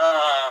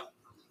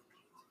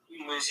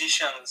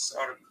musicians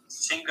or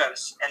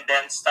singers, and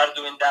then start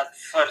doing that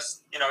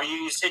first? You know,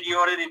 you said you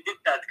already did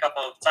that a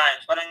couple of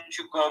times. Why don't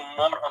you go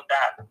more on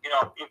that? You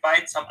know,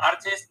 invite some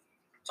artists,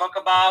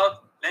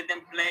 let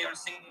them play or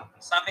sing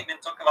something, then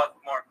talk about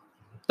more.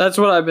 That's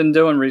what I've been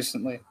doing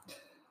recently.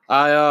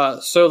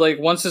 So like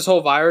once this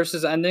whole virus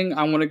is ending,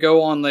 I'm gonna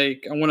go on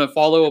I'm gonna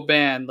follow a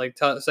band, like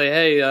say,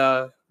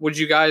 hey, would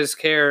you guys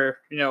care?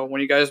 You know, when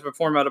you guys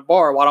perform at a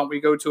bar, why don't we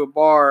go to a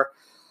bar?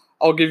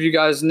 I'll give you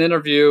guys an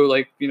interview,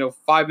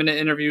 5-minute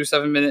interview,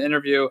 7-minute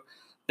interview.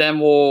 Then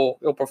we'll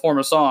perform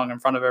a song in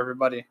front of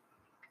everybody.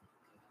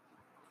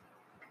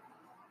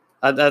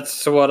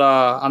 That's what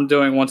I'm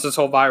doing once this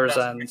whole virus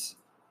ends.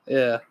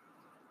 Yeah.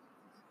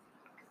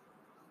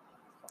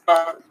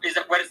 Where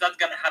is that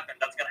gonna happen?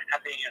 That's gonna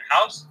happen in your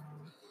house?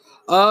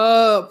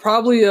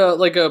 Probably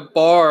like a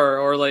bar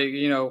or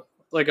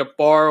like a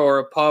bar or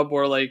a pub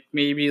or like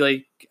maybe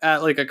like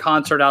at like a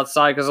concert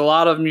outside, because a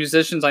lot of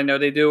musicians I know,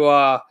 they do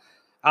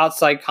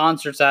outside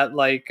concerts at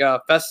like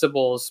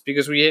festivals,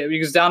 because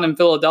down in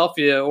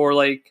Philadelphia or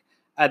like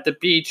at the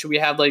beach we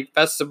have like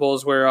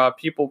festivals where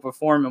people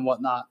perform and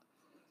whatnot.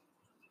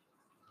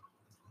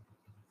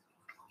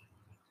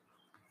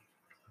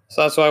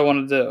 So that's what I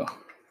want to do.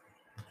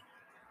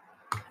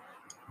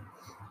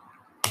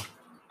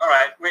 All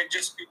right, wait,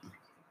 just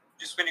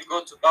when you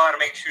go to bar,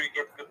 make sure you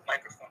get good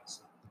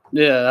microphones.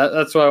 Yeah,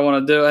 that's what I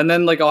want to do. And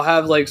then like I'll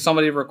have like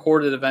somebody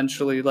record it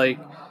eventually, like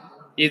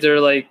either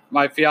like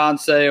my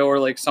fiance or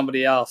like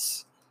somebody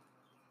else.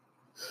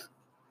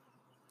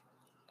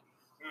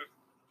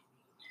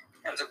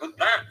 That's a good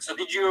plan. So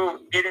did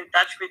you get in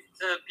touch with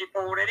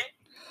people already?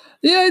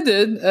 Yeah, I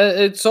did.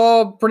 It's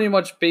all pretty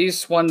much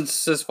based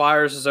once this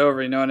virus is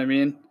over. You know what I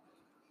mean?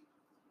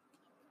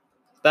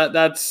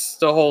 That's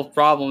the whole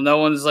problem. No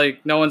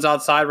one's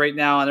outside right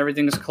now, and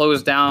everything's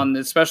closed down,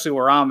 especially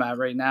where I'm at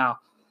right now.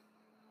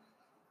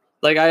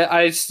 Like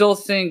I still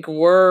think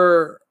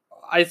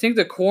I think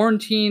the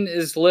quarantine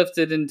is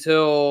lifted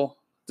until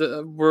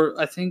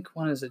I think,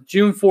 when is it?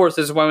 June 4th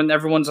is when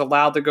everyone's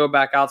allowed to go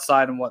back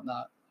outside and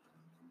whatnot.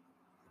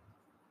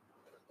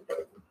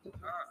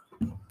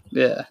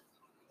 Yeah.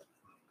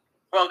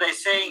 Well, they're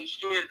saying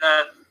here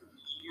that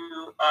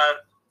you are,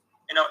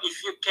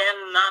 if you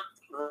cannot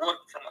work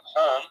from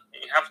home,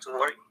 you have to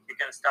work, you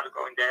can start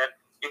going there.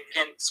 You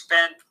can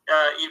spend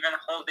even a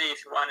whole day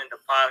if you want in the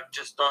park,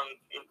 just don't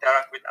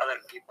interact with other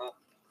people.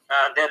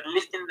 They're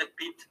lifting the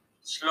bit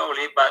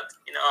slowly, but,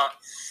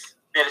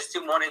 they're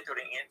still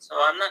monitoring it. So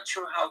I'm not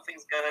sure how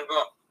things going to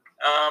go.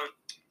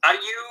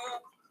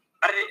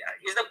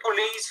 Is the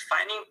police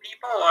finding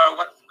people,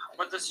 or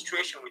what's the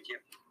situation with you?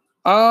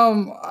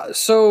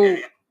 So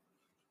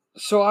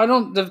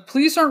the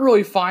police aren't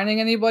really finding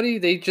anybody.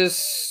 They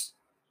just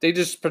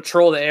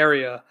patrol the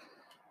area.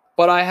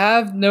 But I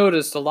have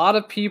noticed a lot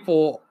of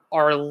people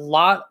are a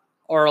lot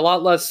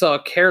less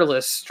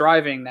careless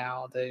driving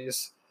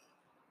nowadays.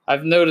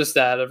 I've noticed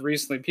that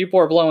recently. People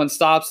are blowing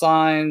stop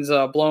signs,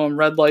 blowing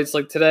red lights.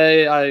 Like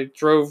today, I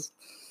drove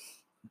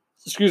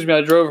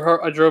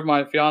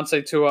my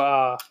fiance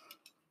to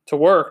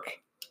work,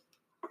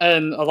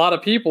 and a lot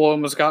of people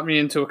almost got me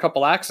into a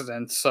couple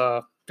accidents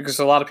because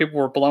a lot of people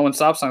were blowing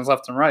stop signs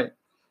left and right.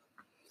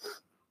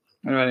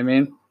 You know what I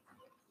mean?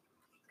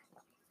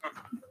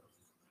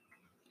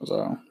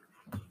 So.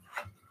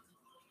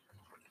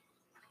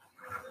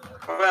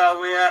 Well,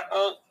 we are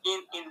all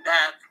in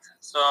that,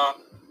 so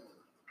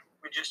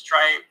we just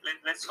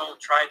let's all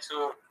try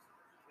to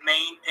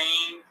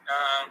maintain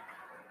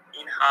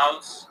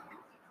in-house,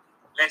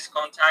 less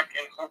contact,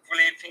 and hopefully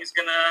things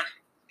gonna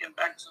get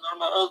back to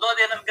normal. Although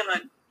they're not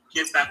gonna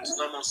get back to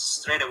normal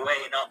straight away,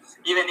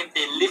 even if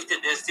they lift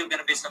it, there's still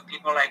gonna be some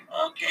people like,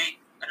 okay,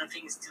 I don't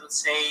think it's still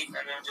safe, and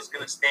I'm just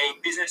gonna stay.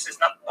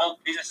 Not all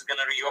business is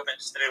gonna reopen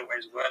straight away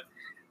as well,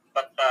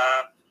 but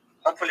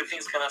hopefully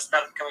things gonna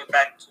start coming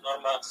back to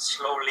normal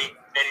slowly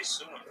very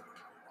soon.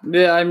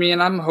 Yeah, I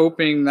mean, I'm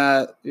hoping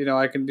that,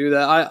 I can do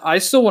that. I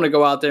still want to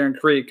go out there and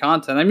create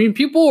content. I mean,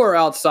 people are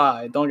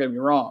outside, don't get me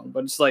wrong,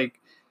 but it's like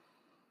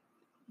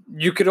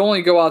you could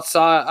only go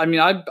outside. I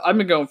mean, I've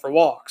been going for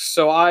walks,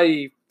 so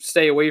I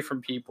stay away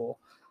from people.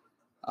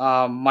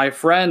 My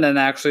friend,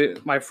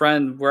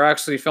 we're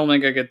actually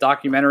filming like a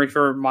documentary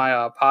for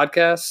my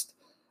podcast,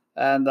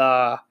 and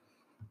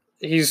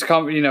he's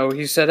come,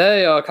 he said,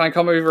 hey, can I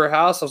come over to your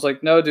house? I was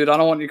like, no, dude, I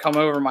don't want you to come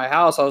over to my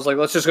house. I was like,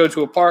 let's just go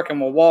to a park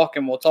and we'll walk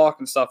and we'll talk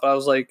and stuff. I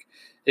was like,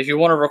 if you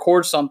want to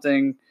record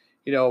something,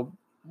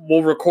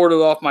 we'll record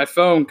it off my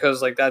phone,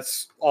 because like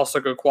that's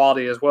also good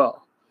quality as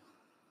well.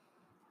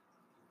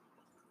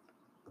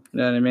 You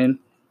know what I mean?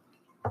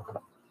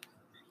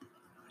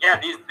 Yeah,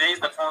 these days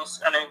the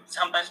phones, and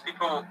sometimes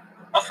people,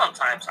 often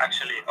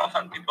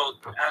people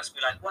ask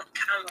me like, what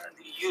camera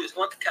do you use?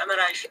 What camera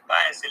I should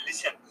buy? I say,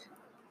 listen,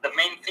 the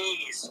main thing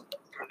is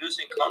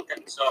producing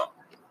content. So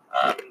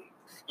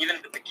even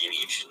at the beginning,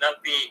 you should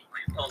not be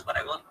crippled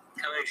by what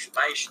camera you should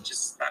buy. You should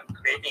just start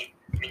creating.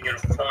 I mean, your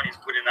phone is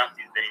good enough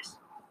these days.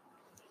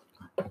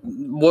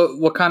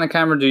 What kind of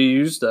camera do you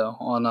use though,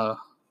 on a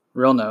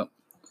real note?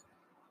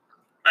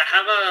 I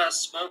have a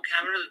small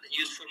camera that I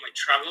use for my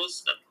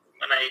travels, that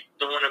when I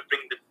don't want to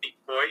bring the big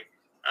boy.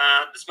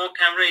 The small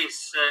camera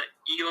is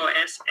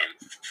EOS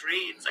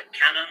M3. It's a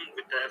Canon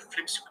with a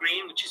flip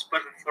screen, which is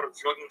perfect for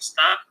vlogging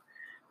stuff.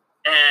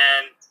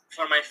 And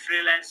for my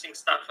freelancing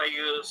stuff, I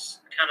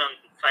use Canon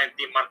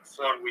 5D Mark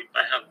IV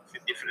I have a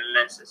few different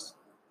lenses.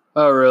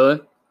 Oh,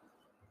 really?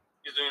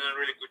 He's doing a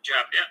really good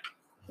job,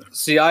 yeah.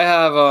 See, I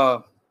have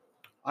a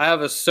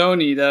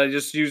Sony that I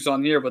just used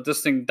on here, but this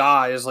thing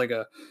dies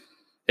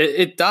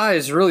it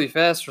dies really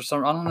fast for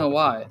some, I don't know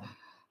why.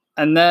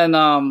 And then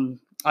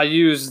I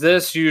use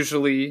this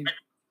usually.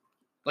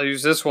 I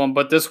use this one,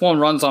 but this one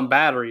runs on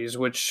batteries,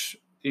 which,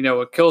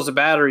 it kills the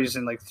batteries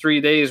in like 3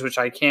 days, which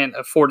I can't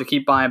afford to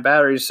keep buying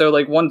batteries. So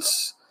like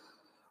once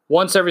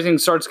everything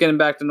starts getting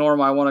back to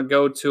normal, I want to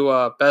go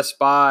to Best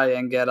Buy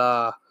and get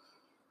go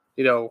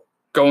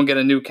and get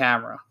a new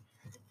camera.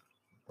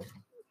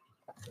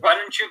 Why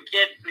don't you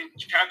get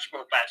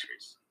rechargeable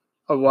batteries?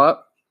 A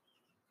what?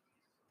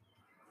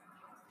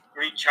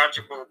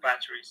 Rechargeable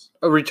batteries.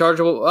 A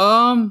rechargeable?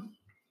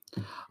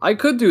 I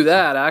could do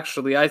that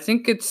actually. I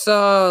think it's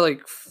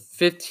like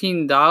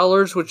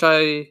 $15,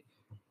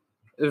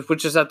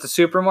 which is at the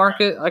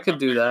supermarket. I could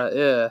do that.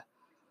 Yeah.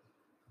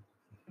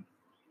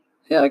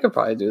 Yeah, I could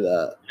probably do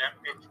that. Yeah,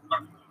 it's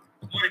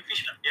more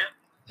efficient.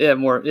 Yeah. Yeah,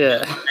 more.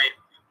 Yeah.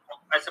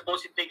 I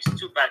suppose it takes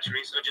 2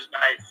 batteries, so just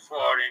buy 4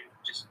 and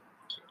just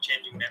keep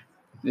changing them.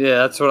 Yeah,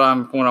 that's what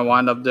I'm going to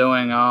wind up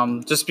doing.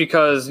 Just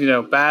because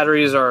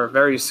batteries are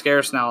very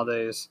scarce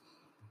nowadays.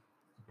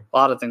 A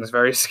lot of things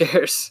very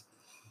scarce.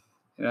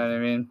 You know what I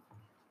mean?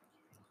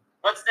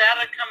 What's the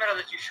other camera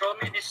that you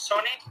showed me? This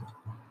Sony?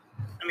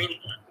 I mean,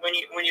 when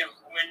you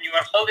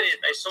were holding it,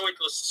 I saw it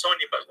was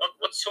Sony, but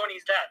what Sony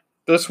is that?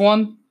 This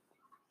one?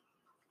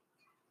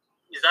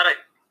 Is that a...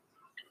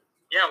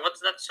 Yeah, what's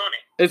that Sony?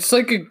 It's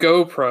like a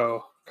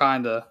GoPro,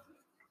 kinda.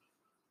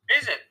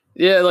 Is it?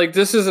 Yeah, like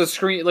this is a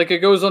screen, like it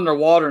goes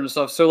underwater and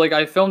stuff. So like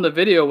I filmed a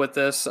video with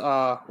this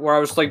where I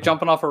was like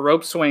jumping off a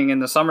rope swing in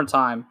the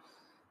summertime,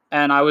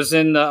 and I was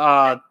in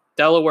the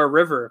Delaware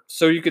River,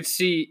 so you could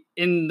see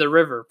in the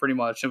river pretty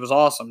much. It was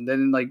awesome. They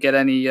didn't like get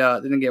any,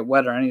 didn't get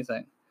wet or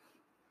anything.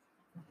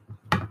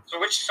 So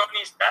which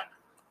Sony is that?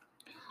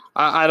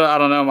 I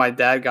don't know. My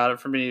dad got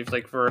it for me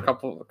like for a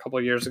couple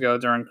of years ago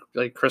during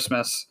like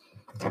Christmas.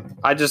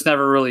 I just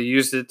never really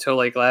used it till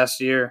like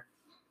last year.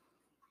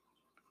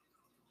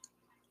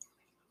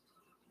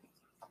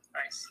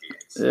 I see.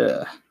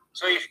 Yeah.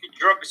 So if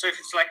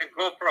it's like a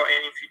GoPro,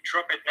 and if you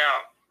drop it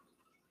now,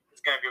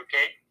 it's gonna be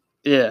okay.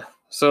 Yeah.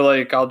 So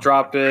like I'll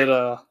drop it.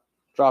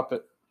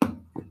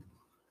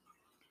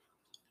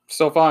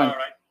 Still fine. All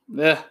right.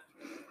 Yeah.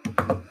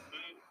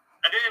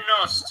 I didn't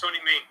know Sony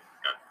made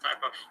that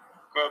type of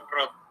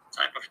GoPro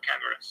type of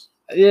cameras.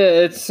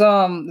 Yeah, it's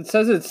it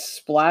says it's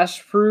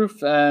splash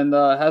proof and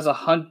has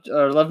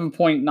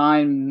 11.9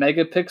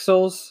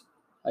 megapixels,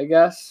 I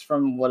guess,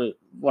 from what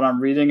I'm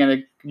reading,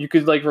 and you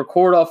could like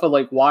record off of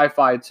like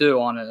Wi-Fi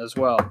too on it as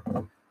well.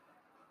 Mm-hmm.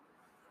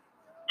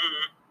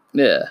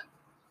 Yeah.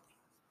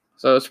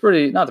 So it's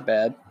pretty not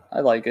bad. I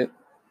like it.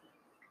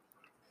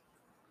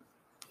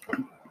 Yeah,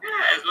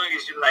 as long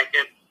as you like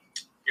it,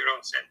 you're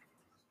all set.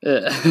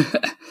 Yeah.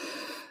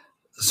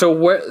 So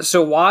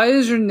why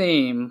is your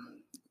name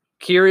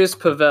Curious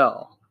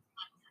Pavel?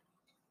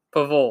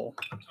 Pavel.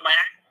 My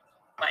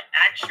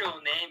actual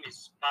name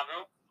is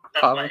Pavel.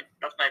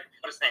 That's my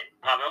first name,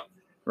 Pavel.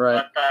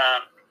 Right.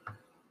 But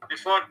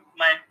before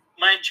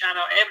my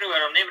channel,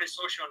 everywhere on every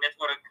social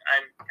network,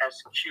 I'm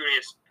as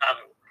Curious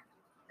Pavel.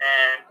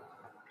 And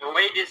the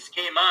way this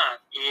came up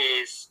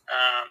is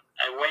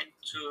I went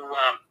to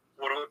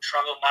World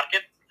Travel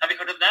Market. Have you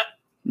heard of that?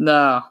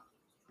 No.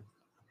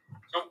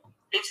 So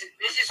this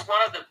is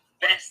one of the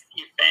best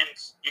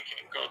events you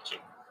can go to.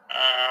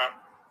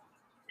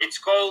 It's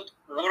called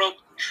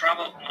World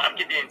Travel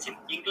Market, and it's in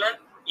England.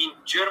 In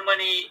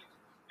Germany,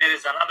 there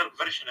is another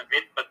version of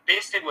it, but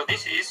basically what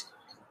this is,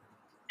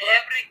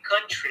 every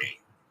country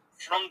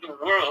from the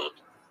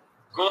world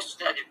goes to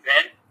that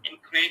event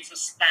and creates a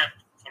stand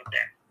for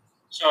them.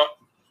 So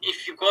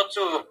if you go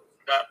to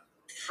the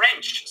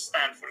French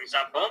stand, for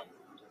example,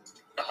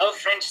 the whole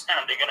French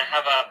stand, they're going to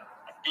have a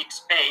big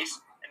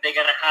space, and they're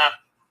going to have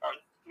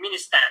mini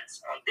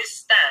stands. On this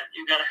stand,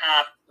 you're going to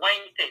have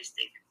wine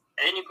tasting.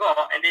 And then you go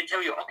and they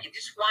tell you, okay,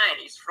 this wine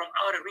is from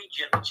our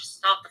region, which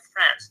is south of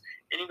France.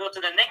 Then you go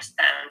to the next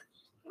stand.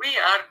 We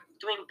are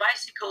doing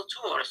bicycle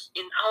tours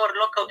in our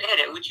local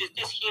area, which is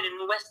this here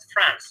in West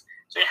France.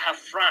 So you have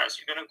France.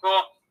 You're going to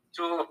go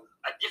to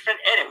a different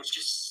area, which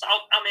is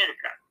South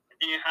America. And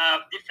then you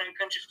have different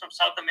countries from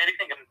South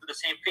America going to do the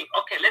same thing.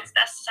 Okay, let's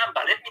dance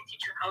samba. Let me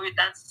teach you how you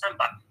dance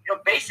samba.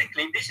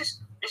 Basically, this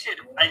is.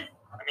 I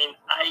mean,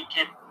 I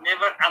can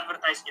never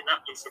advertise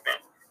enough this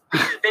event.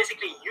 This is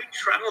basically you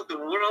travel the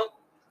world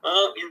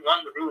all in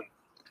one room.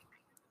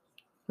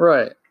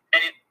 Right.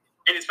 And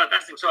it's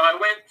fantastic. So I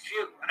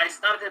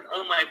started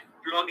all my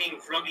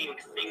vlogging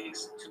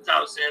things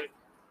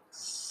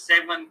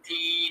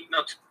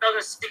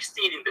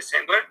 2016 in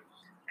December.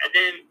 And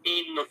then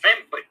in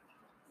November,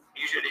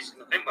 usually it's in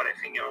November, I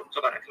think, or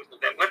October, I think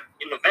November.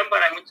 In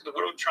November, I went to the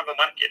World Travel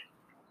Market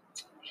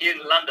here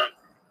in London.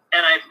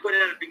 And I put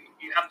in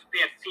you have to pay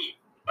a fee.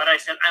 But I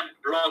said, I'm a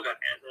blogger.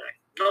 And they're like,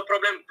 no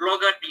problem,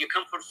 blogger, you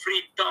come for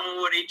free,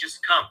 don't worry,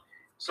 just come.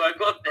 So I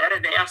got there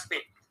and they asked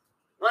me,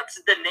 what's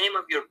the name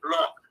of your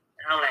blog?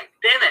 And I'm like,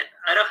 damn it,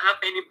 I don't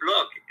have any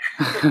blog.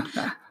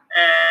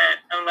 And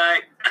I'm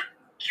like,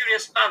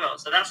 Curious Pavel.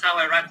 So that's how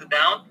I write it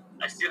down.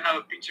 I still have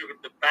a picture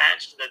with the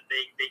badge that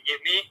they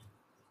gave me.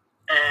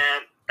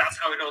 And that's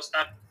how it all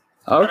started.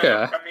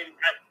 Okay.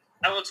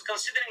 I was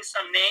considering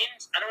some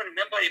names. I don't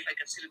remember if I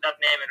considered that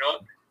name at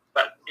all.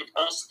 But it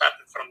all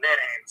started from there,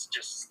 and it's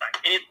just like,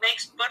 and it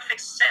makes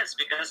perfect sense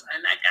because I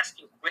like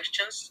asking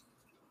questions,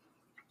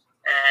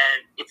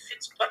 and it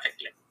fits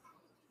perfectly.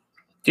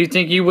 Do you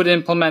think you would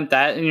implement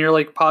that in your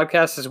like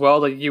podcast as well?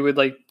 Like you would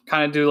like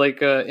kind of do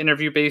like a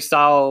interview based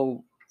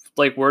style,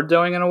 like we're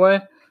doing in a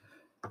way?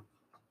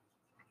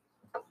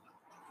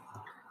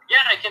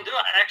 Yeah, I can do.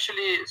 I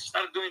actually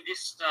started doing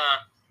this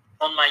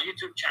on my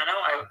YouTube channel.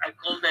 I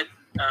called it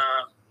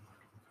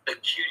the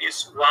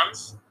Curious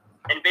Ones,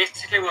 and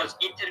basically was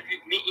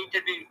interviewing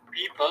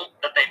people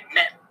that I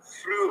met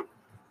through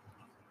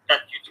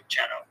that YouTube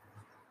channel.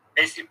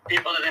 Basically,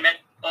 people that I met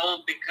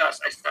all because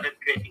I started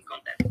creating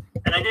content,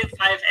 and I did 5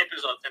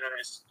 episodes and then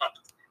I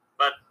stopped.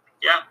 But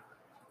yeah,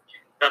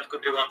 that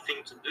could be one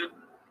thing to do.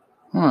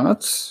 Oh,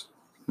 that's.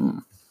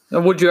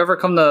 Would you ever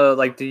come to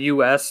like the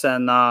U.S.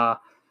 and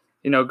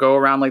go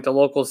around like the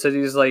local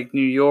cities like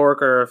New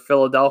York or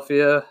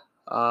Philadelphia,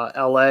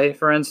 L.A.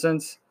 for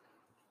instance?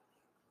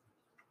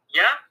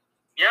 Yeah,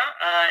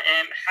 I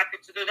am happy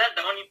to do that.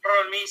 The only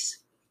problem is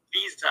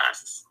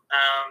visas.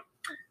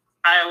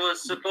 I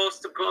was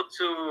supposed to go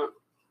to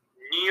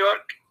New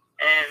York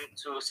and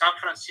to San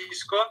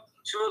Francisco,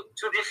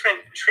 two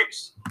different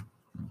trips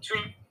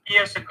 2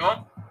 years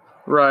ago.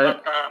 Right.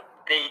 But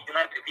they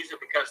denied the visa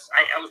because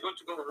I was going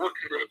to go work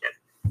related.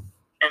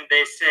 And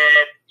they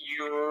said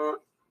you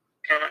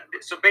cannot.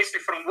 So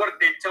basically from work,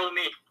 they told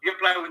me you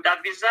apply with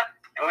that visa.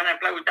 And when I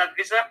applied with that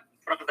visa,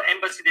 from the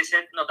embassy, they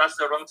said, no, that's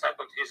the wrong type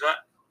of visa.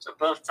 So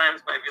both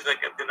times my visa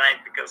got denied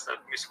because of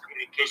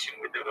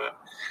miscommunication with the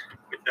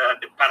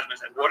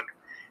partners at work.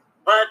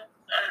 But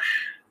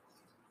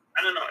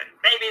I don't know.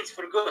 Maybe it's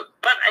for good.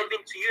 But I've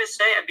been to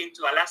USA. I've been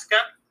to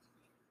Alaska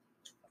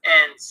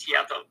and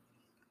Seattle.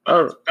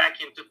 But it's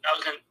back in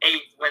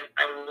 2008 when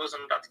I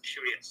wasn't that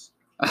curious.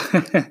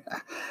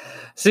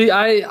 See,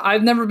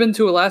 I've never been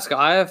to Alaska.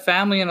 I have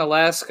family in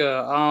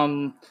Alaska.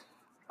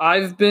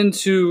 I've been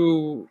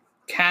to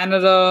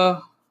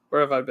Canada. Where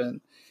have I been?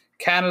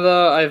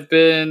 Canada. I've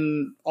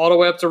been all the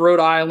way up to Rhode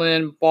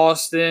Island,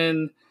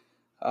 Boston,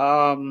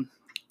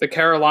 the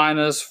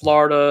Carolinas,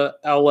 Florida,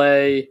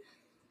 LA,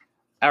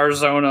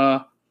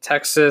 Arizona,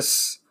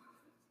 Texas.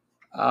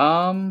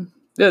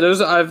 Yeah,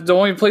 the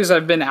only place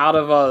I've been out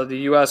of the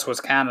U.S.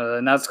 was Canada,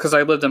 and that's because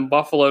I lived in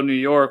Buffalo, New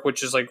York,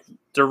 which is like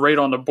they're right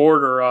on the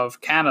border of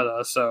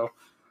Canada. So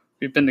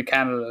we've been to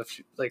Canada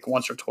like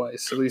once or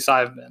twice. At least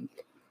I've been.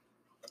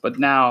 But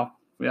now,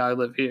 I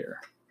live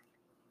here.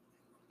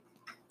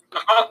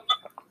 How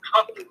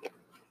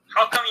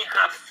come you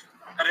have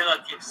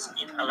relatives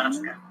in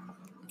Alaska?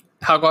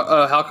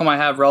 How come I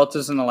have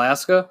relatives in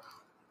Alaska?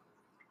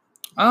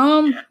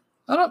 Yeah.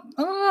 I don't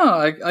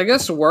know. I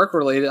guess work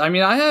related. I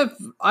mean, I have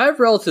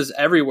relatives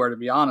everywhere, to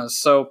be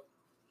honest. So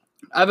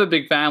I have a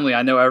big family.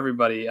 I know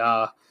everybody.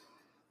 I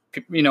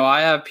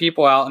have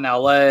people out in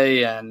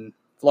LA and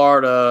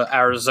Florida,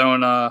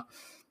 Arizona.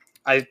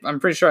 I'm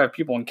pretty sure I have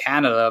people in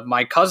Canada.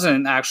 My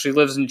cousin actually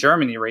lives in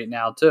Germany right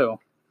now too.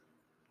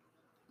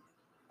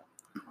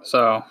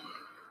 So,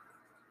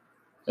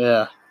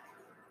 yeah.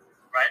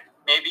 Right.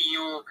 Maybe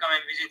you come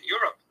and visit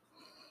Europe.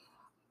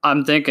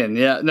 I'm thinking,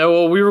 yeah. No,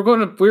 well, we were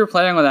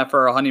planning on that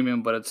for our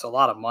honeymoon, but it's a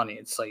lot of money.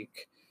 It's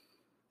like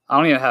I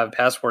don't even have a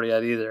passport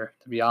yet either,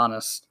 to be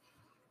honest.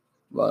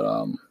 But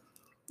I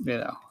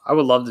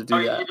would love to do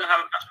that. You don't have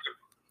a passport?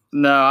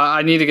 No,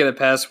 I need to get a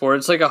passport.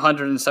 It's like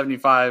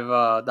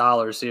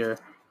 $175 here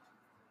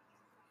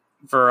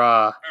for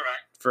All right.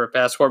 for a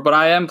passport. But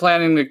I am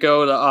planning to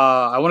go to.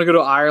 I want to go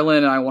to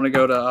Ireland and I want to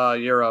go to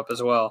Europe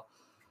as well.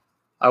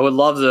 I would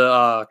love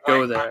to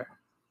go there.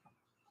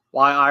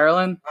 Why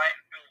Ireland? Why?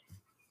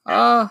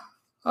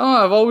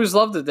 I've always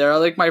loved it there.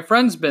 Like my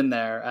friend's been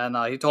there, and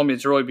he told me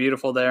it's really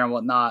beautiful there and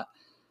whatnot.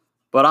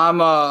 But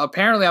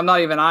apparently I'm not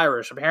even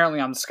Irish. Apparently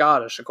I'm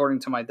Scottish, according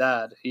to my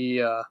dad.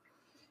 He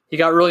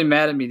got really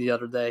mad at me the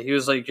other day. He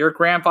was like, "Your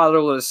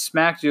grandfather would have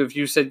smacked you if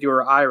you said you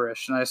were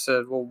Irish." And I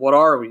said, "Well, what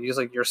are we?" He's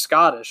like, "You're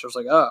Scottish." I was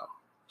like, "Oh." I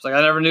was like,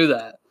 "I never knew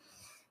that."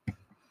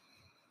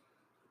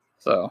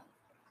 So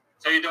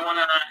you don't want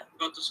to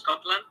go to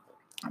Scotland?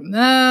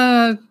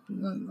 Nah, I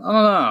don't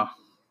know.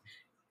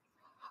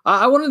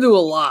 I want to do a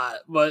lot,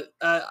 but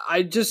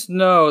I just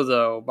know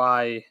though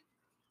I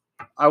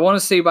want to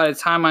say by the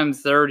time I'm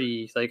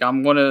 30, like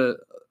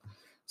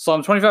so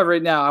I'm 25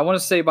 right now. I want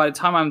to say by the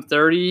time I'm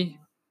 30,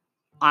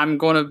 I'm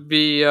going to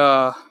be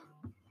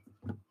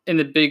in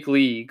the big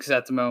leagues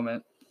at the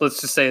moment.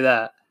 Let's just say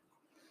that.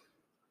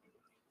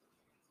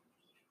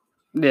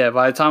 Yeah,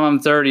 by the time I'm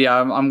 30,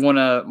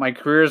 my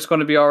career is going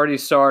to be already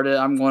started.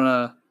 I'm going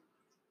to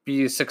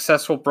be a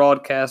successful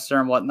broadcaster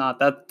and whatnot.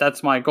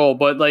 That's my goal.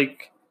 But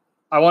like,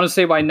 I want to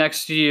say by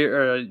next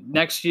year,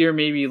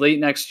 maybe late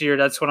next year,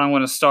 that's when I'm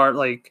going to start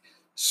like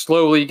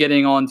slowly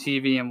getting on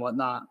TV and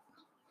whatnot.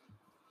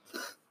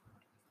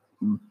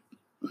 All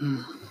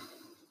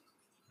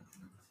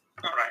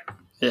right.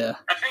 Yeah.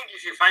 I think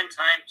if you find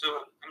time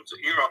to come to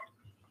Europe,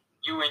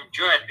 you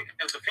enjoy it,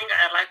 because the thing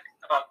I like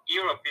about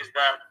Europe is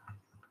that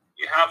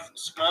you have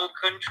small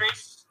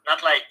countries,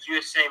 not like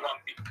USA, one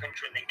big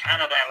country, and then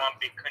Canada, one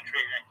big country.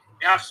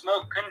 You have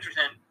small countries,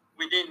 and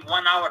within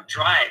 1 hour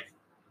drive,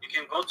 you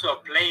can go to a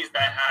place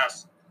that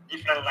has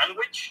different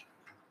language,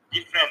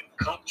 different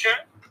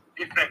culture,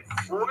 different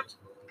food.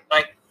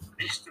 Like,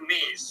 this to me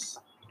is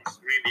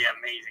really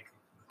amazing.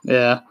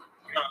 Yeah.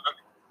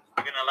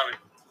 You're gonna love it.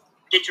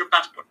 Get your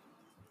passport.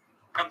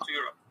 Come to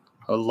Europe.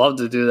 I would love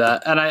to do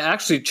that. And I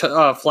actually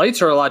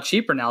flights are a lot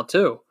cheaper now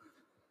too.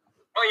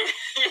 Oh yeah,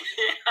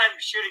 I'm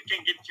sure you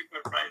can get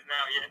cheaper price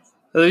now. Yes.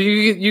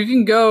 You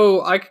can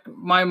go.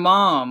 My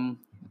mom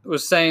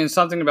was saying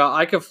something about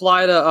I could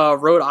fly to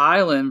Rhode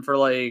Island for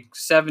like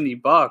 $70.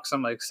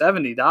 I'm like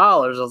 $70.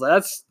 I was like,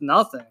 that's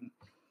nothing.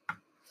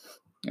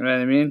 You know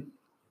what I mean?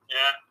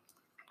 Yeah.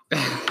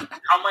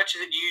 How much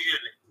is it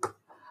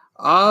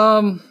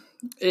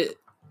usually?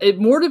 It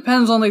more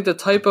depends on like the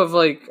type of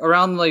like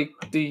around like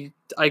the.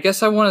 I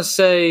guess I want to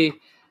say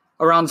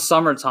around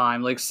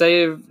summertime. Like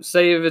say if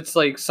it's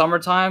like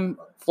summertime,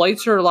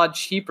 flights are a lot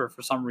cheaper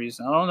for some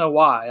reason. I don't know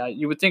why.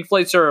 You would think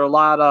flights are a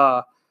lot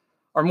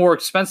are more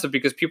expensive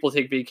because people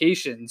take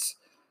vacations,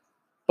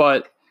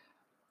 but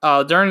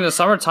during the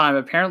summertime,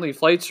 apparently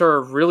flights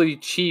are really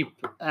cheap,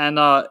 and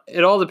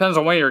it all depends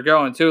on where you're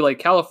going too. Like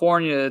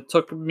California,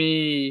 cost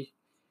me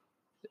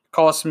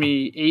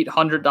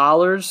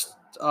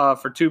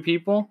 $800 for two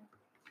people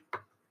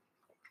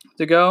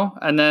to go,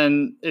 and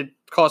then it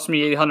cost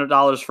me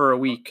 $800 for a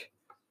week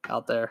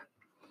out there.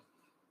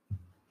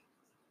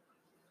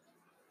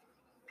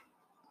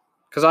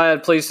 Because I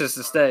had places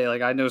to stay.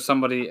 Like I know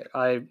somebody.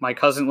 My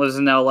cousin lives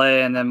in LA,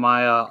 and then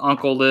my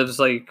uncle lives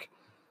like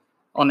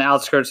on the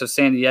outskirts of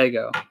San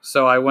Diego.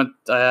 So I went.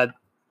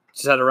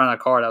 Just had to rent a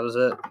car. That was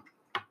it.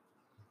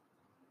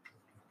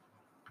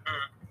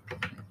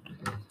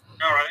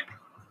 All right.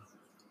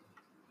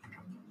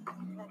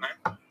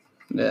 Oh,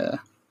 Yeah.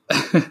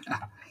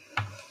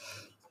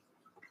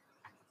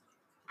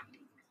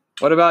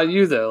 What about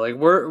you though? Like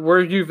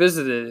where have you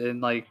visited in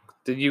like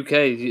the UK?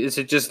 Is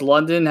it just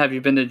London? Have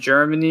you been to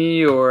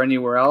Germany or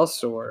anywhere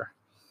else or?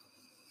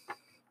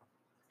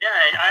 Yeah,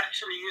 I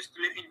actually used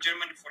to live in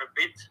Germany for a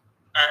bit.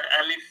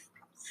 I lived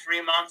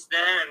 3 months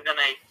there, and then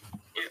I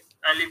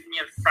live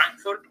near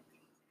Frankfurt,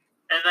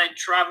 and I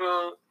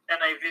travel and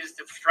I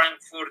visited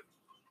Frankfurt,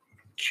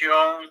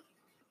 Köln,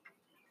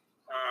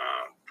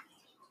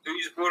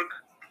 Duisburg.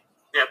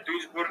 Yeah,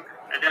 Duisburg,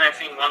 and then I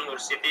think one more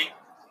city.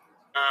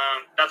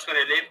 That's where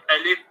I live. I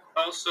live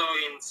also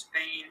in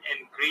Spain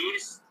and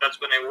Greece. That's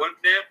when I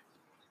worked there.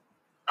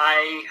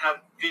 I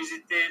have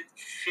visited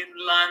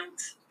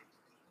Finland,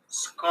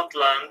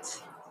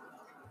 Scotland,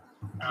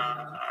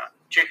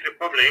 Czech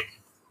Republic,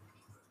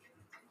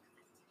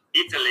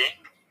 Italy,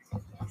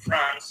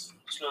 France,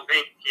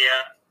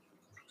 Slovakia,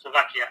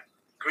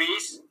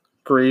 Greece,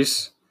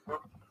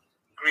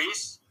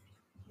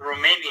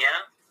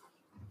 Romania,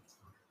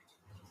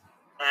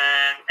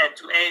 and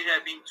to Asia,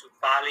 I've been to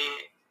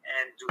Bali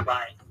and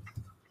Dubai.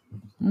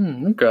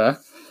 Okay.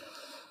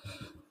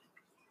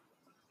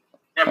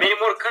 There are many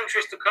more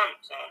countries to come,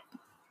 so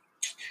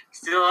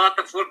still a lot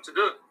of work to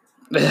do.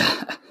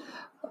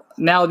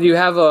 Now, do you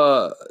have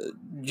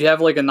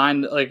like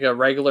a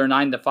regular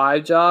 9 to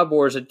 5 job,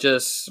 or is it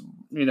just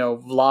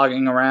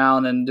vlogging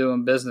around and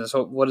doing business?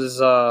 What is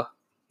your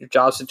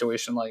job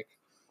situation like?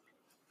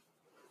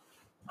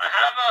 I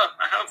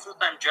have a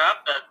full-time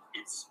job that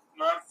it's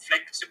more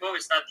flexible.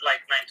 It's not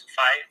like 9 to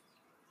 5.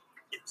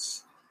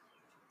 It's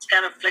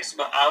kind of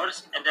flexible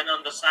hours, and then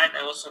on the side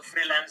I also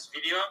freelance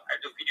video. I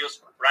do videos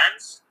for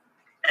brands,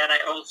 and I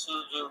also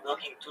do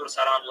walking tours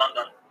around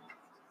London.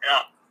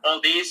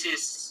 All this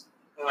is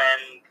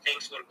when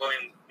things were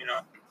going,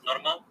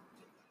 normal.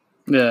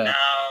 Yeah.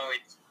 Now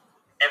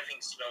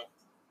everything's slow.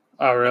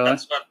 Oh, really?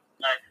 That's what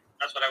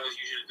I was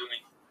usually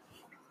doing.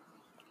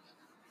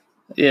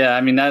 Yeah,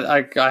 I mean,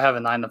 I have a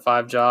 9 to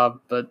 5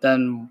 job, but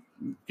then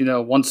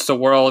once the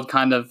world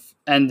kind of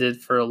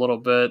ended for a little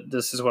bit,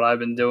 this is what I've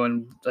been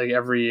doing like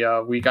every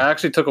week. I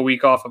actually took a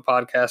week off of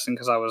podcasting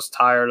because I was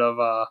tired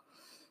of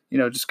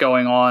just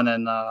going on,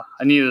 and I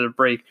needed a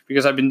break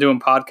because I've been doing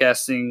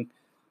podcasting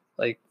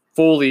like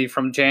fully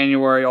from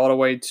January all the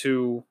way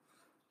to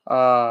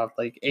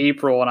like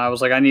April, and I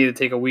was like, I need to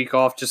take a week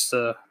off just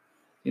to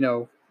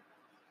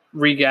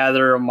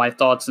regather my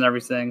thoughts and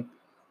everything.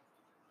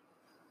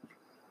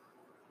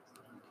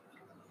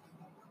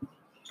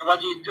 So what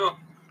do you do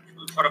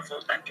for a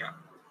full-time job?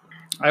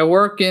 I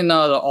work in the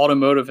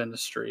automotive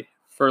industry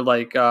for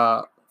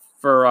car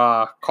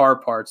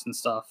parts and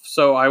stuff.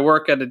 So I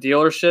work at a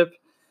dealership,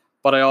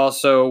 but I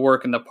also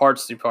work in the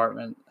parts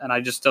department, and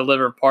I just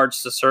deliver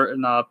parts to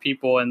certain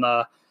people in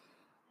the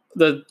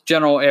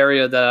general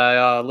area that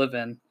I live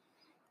in,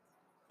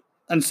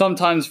 and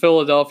sometimes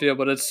Philadelphia,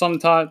 but it's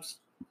sometimes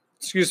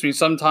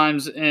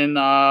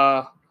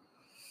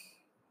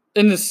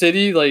in the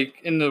city, like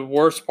in the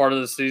worst part of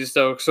the city.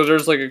 So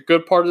there's like a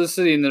good part of the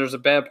city and there's a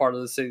bad part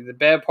of the city. The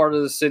bad part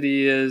of the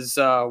city is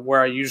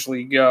where I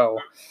usually go,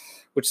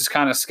 which is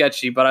kind of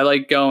sketchy, but I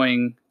like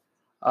going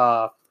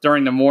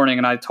during the morning.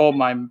 And I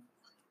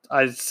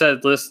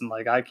said, listen,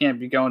 like I can't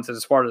be going to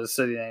this part of the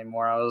city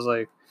anymore. I was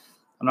like,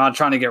 I'm not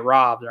trying to get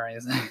robbed or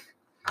anything.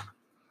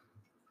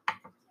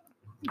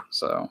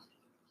 So,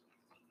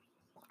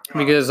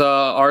 because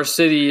our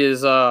city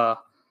is,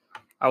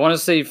 I want to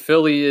say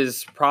Philly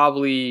is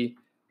probably,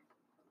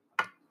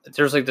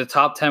 there's like the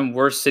top 10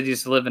 worst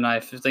cities to live in. I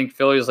think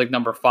Philly is like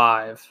number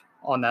 5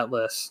 on that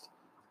list.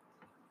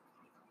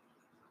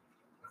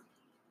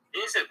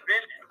 Is it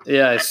really?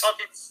 Yeah, I thought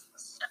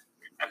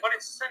it's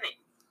sunny.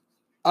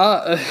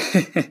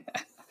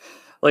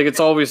 like it's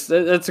always.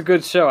 It's a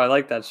good show. I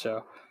like that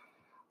show.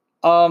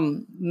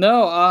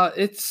 No,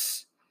 it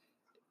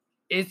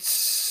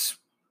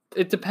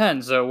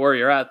depends where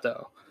you're at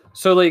though.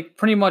 So like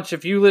pretty much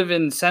if you live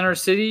in Center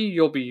City,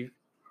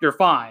 you're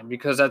fine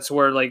because that's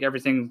where like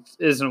everything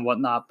is and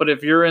whatnot. But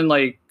if you're in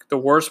like the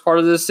worst part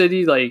of the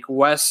city, like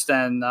West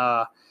and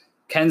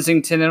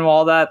Kensington and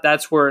all that,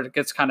 that's where it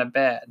gets kind of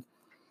bad.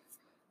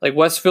 Like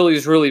West Philly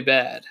is really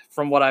bad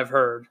from what I've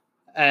heard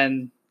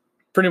and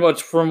pretty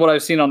much from what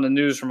I've seen on the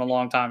news from a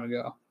long time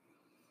ago.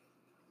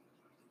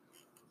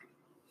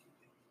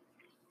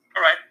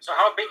 All right. So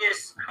how big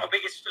is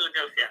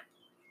Philadelphia?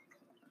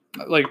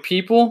 Like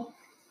people,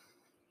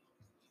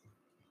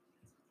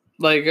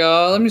 like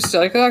let me see.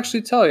 I could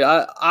actually tell you.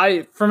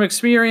 I from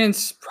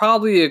experience,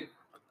 probably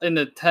in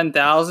the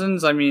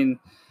 10,000s. I mean,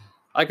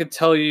 I could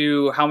tell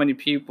you how many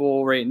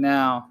people right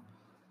now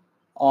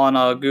on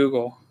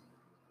Google.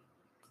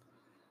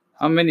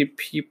 How many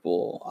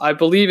people? I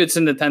believe it's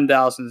in the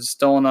 10,000s.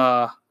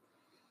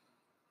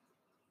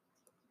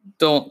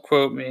 Don't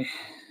quote me.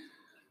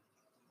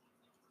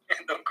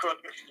 Don't quote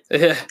me.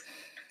 Yeah.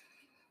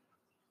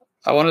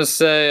 I want to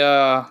say.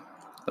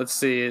 Let's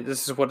see.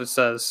 This is what it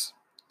says.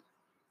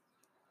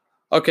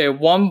 Okay,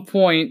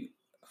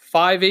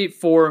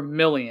 1.584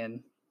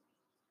 million.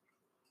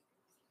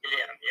 Yeah.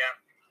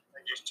 I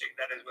just checked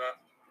that as well.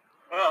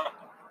 Well,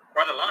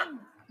 quite a lot.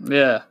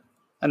 Yeah,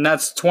 and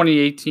that's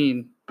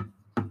 2018.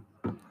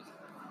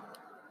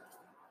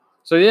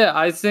 So yeah,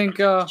 I think.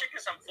 Checking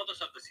some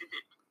photos of the city.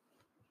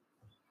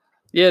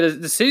 Yeah,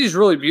 the city's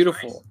really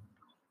beautiful.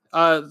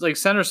 Nice. Like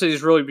Center City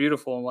is really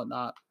beautiful and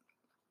whatnot.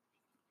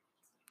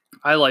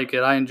 I like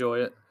it. I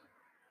enjoy it.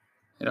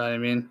 You know what I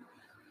mean?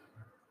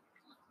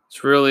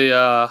 It's really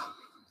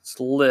it's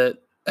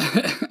lit.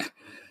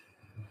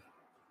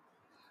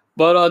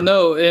 But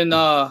no, in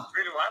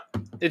Really what?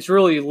 it's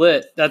really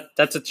lit.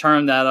 That's a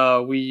term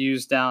that we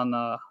use down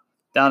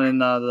in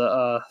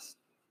the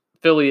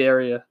Philly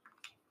area.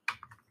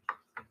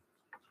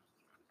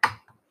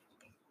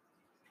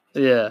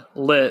 Yeah,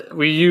 lit.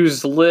 We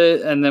use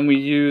lit, and then we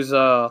use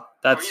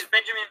that's He's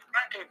Benjamin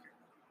Franklin.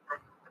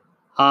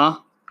 huh?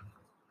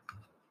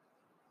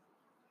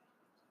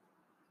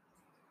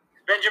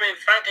 Benjamin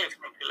Franklin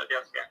from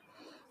Philadelphia.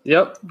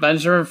 Yep,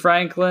 Benjamin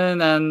Franklin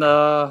and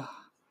I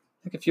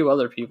think a few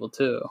other people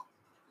too.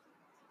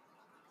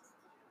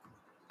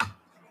 Look at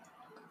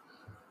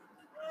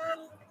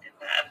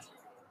that.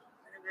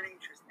 Very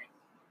interesting.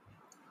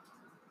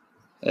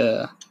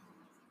 Yeah.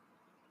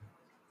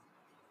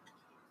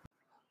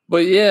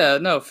 But yeah,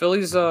 no,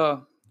 Philly's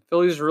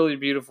really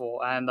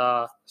beautiful, and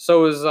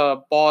so is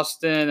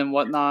Boston and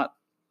whatnot.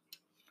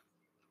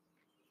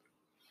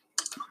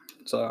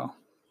 So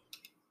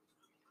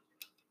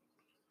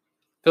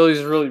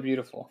Philly's really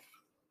beautiful.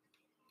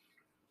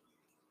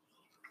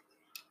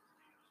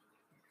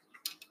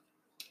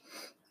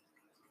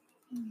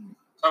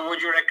 So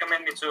would you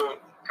recommend me to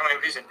come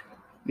and visit?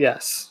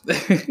 Yes,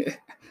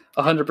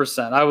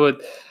 100%. I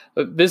would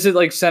visit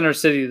like Center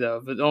City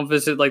though, but don't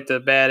visit like the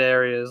bad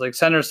areas. Like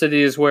Center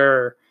City is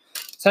where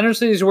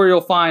you'll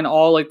find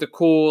all like the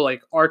cool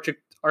like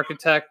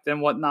architect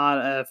and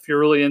whatnot. If you're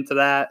really into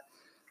that,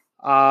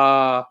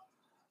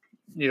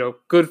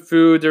 good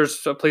food.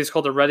 There's a place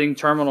called the Reading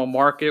Terminal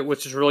Market,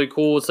 which is really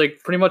cool. It's like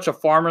pretty much a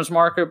farmer's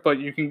market, but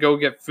you can go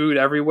get food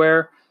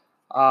everywhere.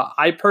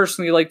 I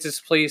personally like this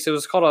place. It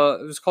was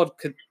called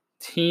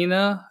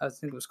Katina. I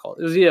think it was called.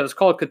 It was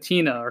called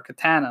Katina or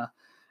Katana.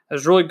 It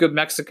was a really good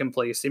Mexican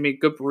place. They make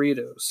good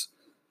burritos.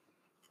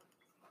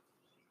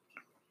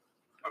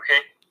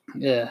 Okay.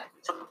 Yeah.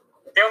 So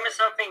tell me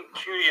something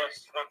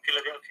curious from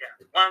Philadelphia.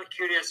 One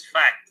curious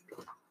fact.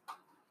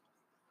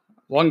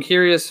 One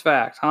curious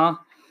fact, huh?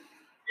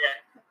 Yeah.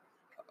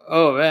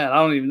 Oh man, I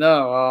don't even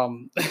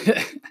know.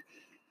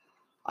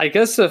 I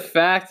guess a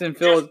fact in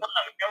Philadelphia.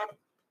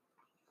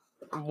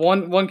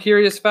 One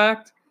curious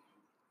fact.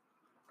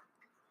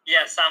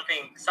 Yeah,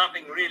 something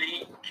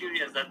really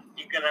curious that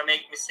you're gonna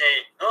make me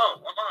say, "Oh,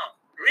 wow,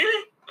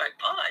 really?" Like,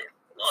 oh,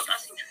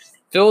 that's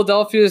interesting.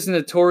 Philadelphia is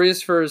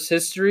notorious for its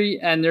history,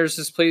 and there's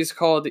this place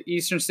called the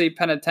Eastern State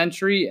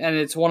Penitentiary, and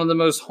it's one of the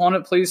most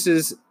haunted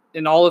places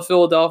in all of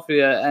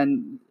Philadelphia.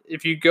 And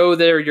if you go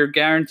there, you're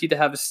guaranteed to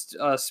have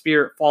a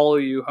spirit follow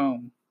you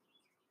home.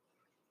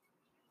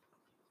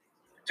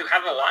 To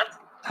have a what?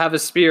 Have a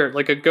spirit,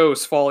 like a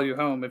ghost, follow you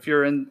home. If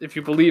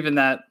you believe in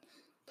that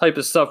type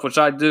of stuff, which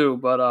I do,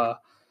 but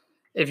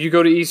if you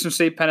go to Eastern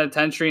State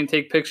Penitentiary and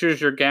take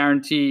pictures, you're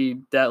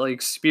guaranteed that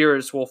like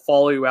spirits will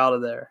follow you out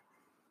of there.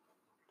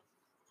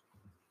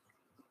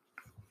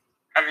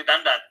 Have you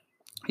done that?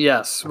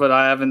 Yes, but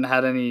I haven't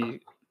had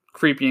any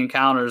creepy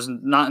encounters.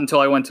 Not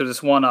until I went to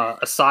this one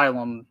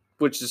asylum,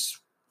 which is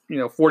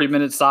 40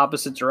 minutes the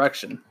opposite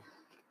direction.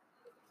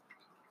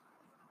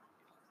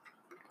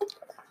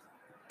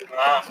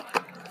 Wow.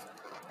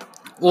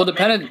 Well,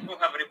 People have reported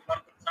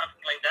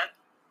something like that.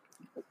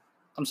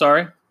 I'm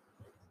sorry.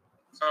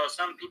 So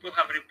some people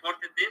have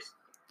reported this.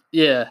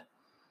 Yeah.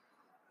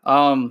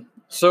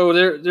 So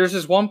there's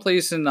this one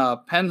place in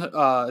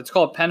it's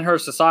called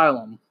Penhurst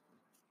Asylum,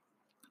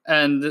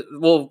 and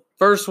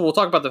first we'll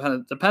talk about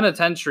the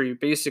penitentiary.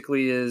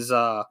 Basically, is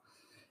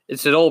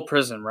it's an old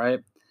prison,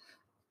 right?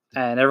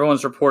 And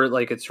everyone's reported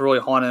like it's really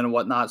haunted and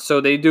whatnot. So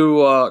they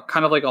do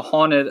kind of like a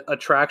haunted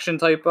attraction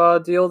type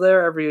deal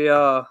there every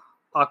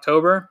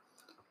October.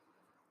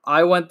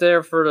 I went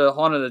there for the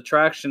haunted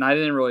attraction. I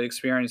didn't really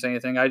experience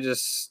anything. I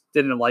just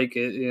didn't like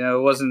it.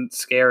 It wasn't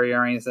scary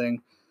or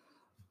anything.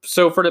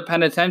 So for the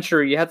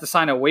penitentiary, you have to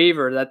sign a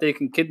waiver that they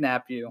can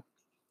kidnap you.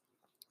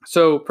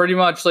 So pretty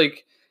much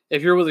like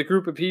if you're with a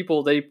group of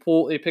people, they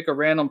pick a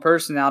random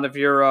person out of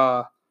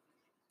your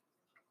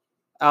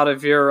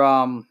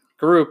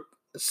group.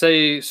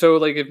 Say so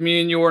like if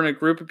me and you were in a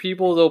group of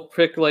people, they'll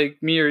pick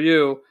like me or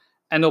you,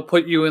 and they'll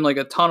put you in like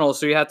a tunnel.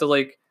 So you have to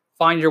like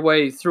find your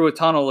way through a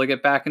tunnel to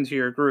get back into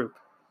your group.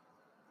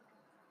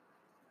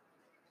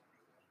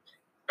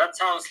 That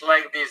sounds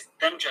like these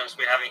dungeons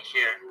we're having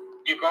here.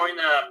 You go in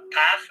a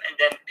path, and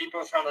then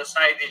people from the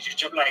side they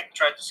just like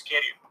try to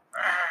scare you.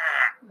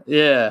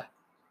 Yeah.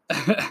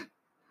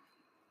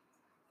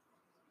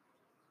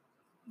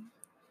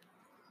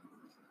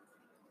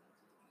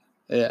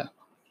 Yeah.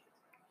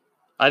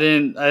 I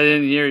didn't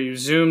hear you.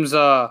 Zoom's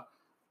a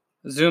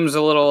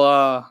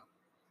little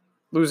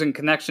losing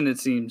connection, it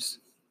seems.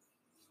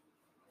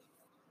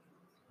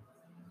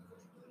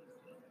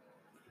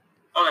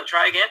 Oh, then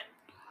try again?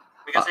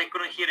 Because I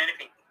couldn't hear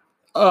anything.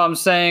 Oh, I'm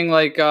saying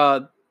like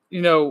for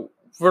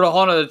the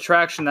haunted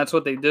attraction, that's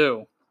what they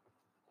do.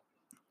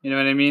 You know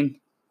what I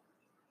mean?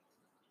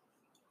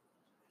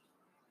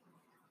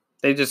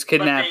 They just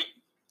kidnap.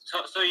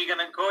 So you're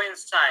gonna go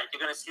inside. You're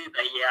gonna see the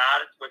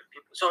yard with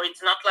people. So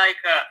it's not like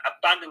an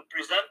abandoned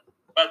prison,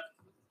 but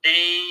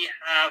they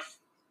have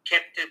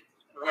kept it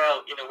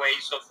well in a way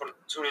so for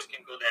tourists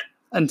can go there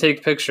and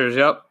take pictures.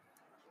 Yep.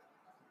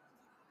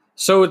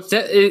 So it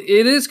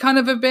is kind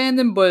of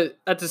abandoned, but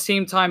at the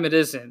same time, it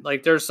isn't.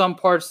 Like there's some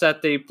parts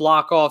that they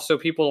block off so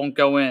people don't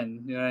go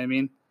in. You know what I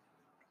mean?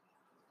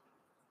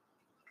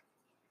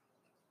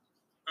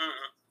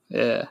 Mm-hmm.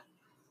 Yeah.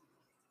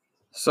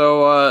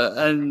 So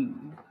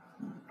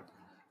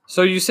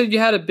you said you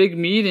had a big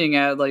meeting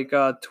at like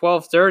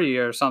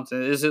 12:30 or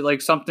something. Is it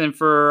like something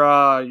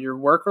for your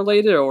work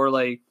related or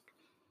like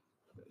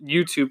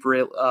YouTube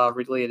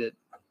related?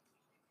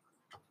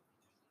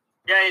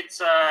 Yeah, it's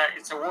a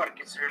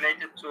work. It's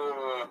related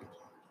to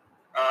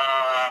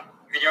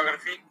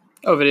videography.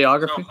 Oh,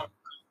 videography.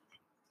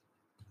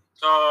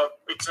 So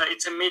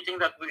it's a meeting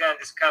that we're gonna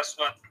discuss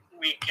what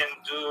we can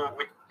do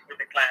with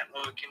the client,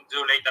 what we can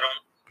do later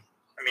on.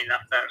 I mean,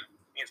 after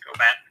things go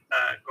bad,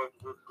 go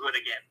good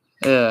again.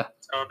 Yeah.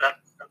 So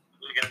that's what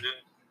we're gonna do.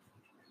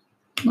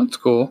 That's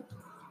cool.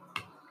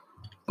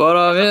 But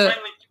yeah.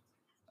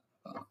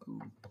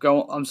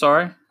 Go. I'm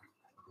sorry.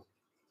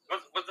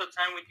 What's the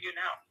time with you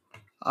now?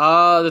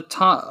 The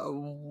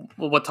time.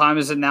 What time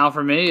is it now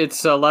for me?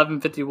 It's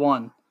 11:51.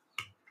 11.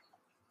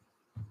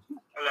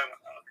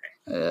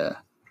 Okay. Yeah.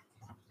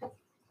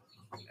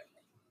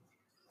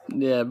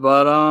 Yeah,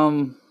 but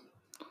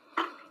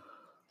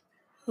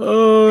Do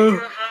you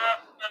have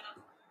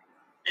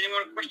any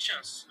more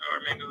questions, or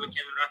maybe we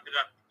can wrap it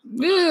up?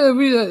 Yeah,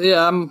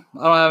 I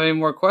don't have any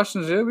more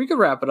questions. Yeah, we could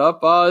wrap it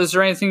up. Is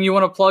there anything you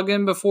want to plug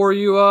in before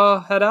you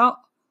head out?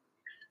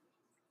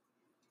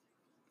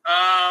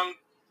 Well,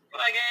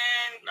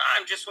 again,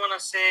 I just want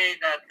to say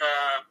that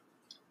I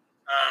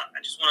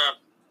just want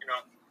to,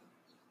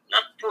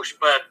 not push,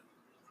 but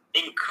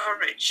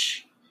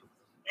encourage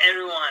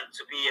everyone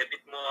to be a bit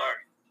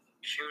more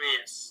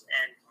curious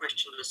and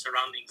question the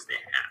surroundings they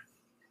have.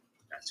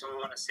 That's what I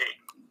want to say.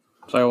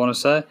 That's what I want to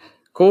say.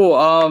 Cool.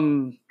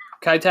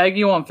 Can I tag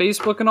you on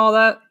Facebook and all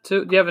that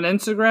too? Do you have an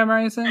Instagram or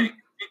anything? You can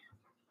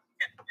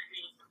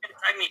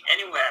tag me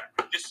anywhere.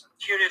 Just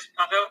Curious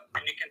Pavel,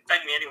 and you can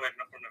tag me anywhere.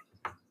 No problem.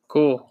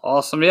 Cool.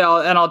 Awesome. Yeah,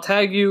 I'll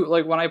tag you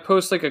like when I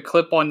post like a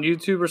clip on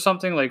YouTube or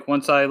something. Like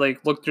once I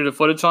like look through the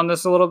footage on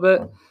this a little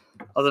bit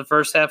of the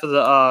first half of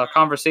the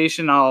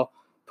conversation, I'll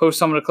post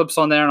some of the clips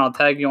on there and I'll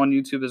tag you on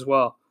YouTube as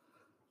well.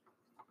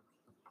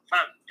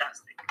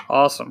 Fantastic.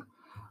 Awesome.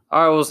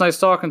 All right. Well, it's nice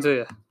talking to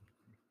you.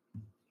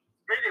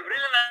 Really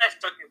nice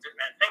talking to you,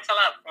 man. Thanks a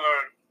lot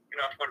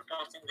for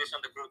posting this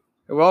on the group.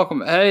 You're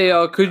welcome. Hey,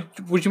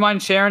 would you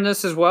mind sharing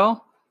this as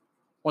well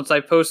once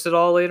I post it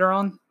all later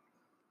on?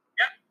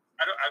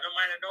 I don't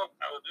mind at all.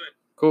 I will do it.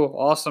 Cool.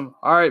 Awesome.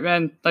 All right,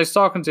 man. Nice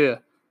talking to you.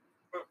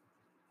 Cool.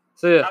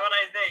 See ya. Have a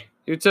nice day.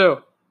 You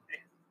too.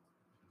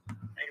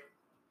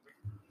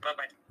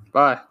 Bye-bye.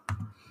 Bye.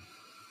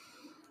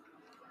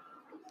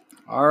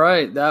 All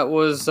right. That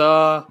was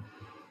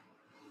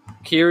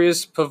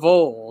Curious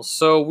Pavel.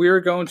 So we're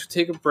going to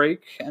take a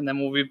break, and then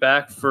we'll be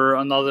back for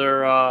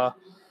another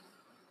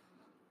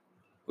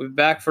we'll be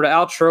back for the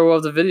outro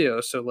of the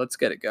video. So let's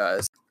get it,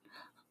 guys.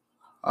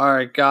 All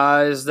right,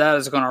 guys, that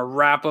is going to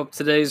wrap up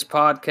today's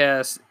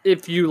podcast.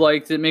 If you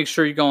liked it, make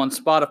sure you go on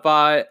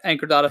Spotify,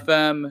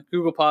 Anchor.fm,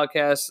 Google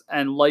Podcasts,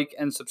 and like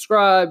and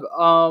subscribe.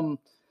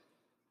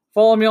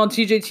 Follow me on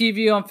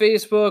TJTV on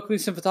Facebook,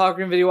 Gleason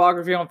Photography and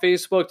Videography on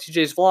Facebook,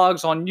 TJ's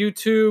Vlogs on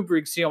YouTube, where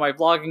you can see all my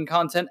vlogging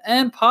content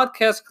and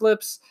podcast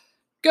clips.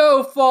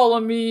 Go follow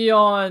me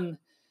on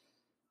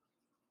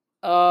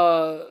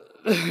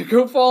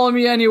go follow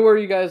me anywhere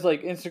you guys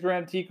like.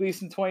 Instagram,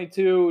 TGleason22,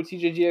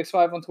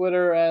 TJGX5 on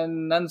Twitter,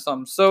 and then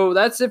some. So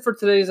that's it for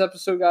today's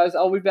episode, guys.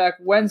 I'll be back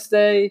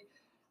Wednesday.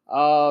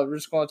 We're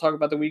just going to talk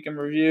about the weekend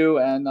review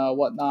and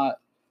whatnot.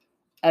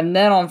 And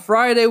then on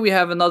Friday, we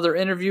have another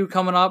interview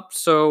coming up.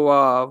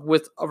 So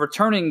with a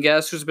returning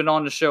guest who's been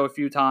on the show a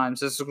few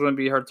times. This is going to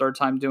be her third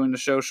time doing the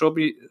show. She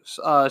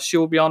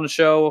will be on the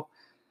show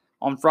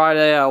on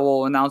Friday. I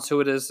will announce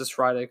who it is this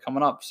Friday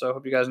coming up. So I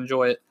hope you guys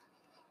enjoy it.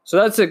 So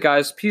that's it,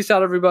 guys. Peace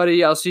out,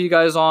 everybody. I'll see you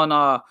guys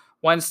on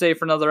Wednesday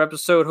for another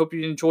episode. Hope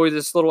you enjoyed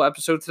this little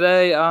episode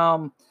today.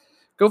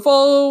 Go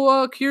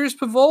follow Curious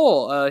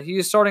Pavel. He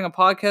is starting a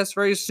podcast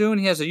very soon.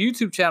 He has a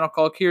YouTube channel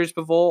called Curious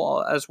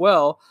Pavel as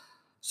well.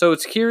 So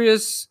it's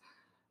Curious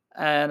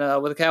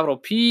and with a capital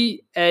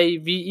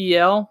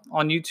Pavel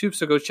on YouTube.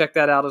 So go check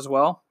that out as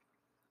well.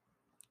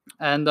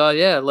 And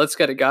yeah, let's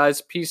get it, guys.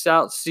 Peace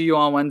out. See you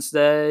on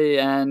Wednesday.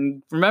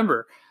 And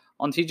remember,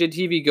 on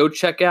TJTV, go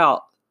check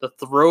out the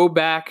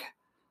Throwback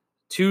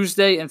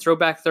Tuesday and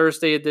Throwback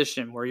Thursday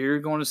edition, where you're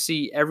going to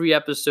see every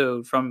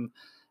episode from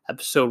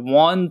episode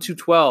 1 to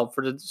 12.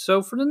 For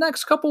the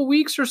next couple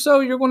weeks or so,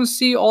 you're going to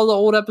see all the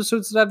old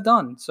episodes that I've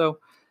done. So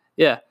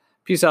yeah,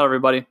 peace out,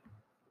 everybody.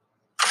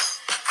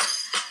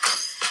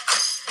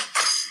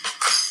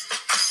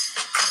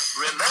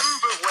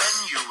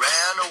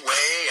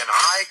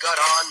 Got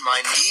on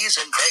my knees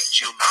and begged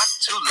you not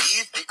to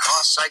leave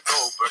because I go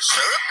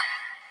berserk?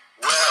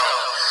 Well,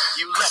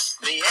 you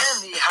left me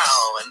anyhow,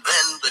 and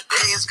then the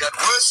days got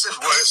worse and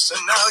worse,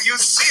 and now you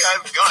see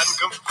I've gone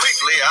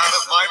completely out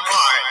of my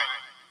mind.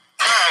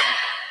 And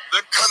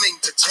they're coming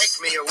to take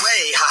me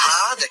away,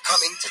 ha-ha, they're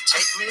coming to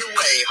take me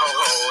away,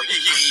 ho-ho,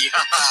 hee-hee,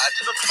 ha-ha,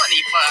 to the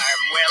funny farm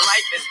where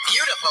life is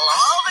beautiful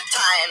all the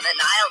time, and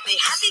I'll be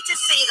happy to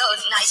see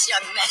those nice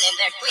young men in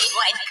their clean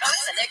white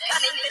coats, and they're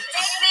coming to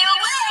take me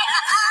away,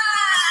 ha-ha.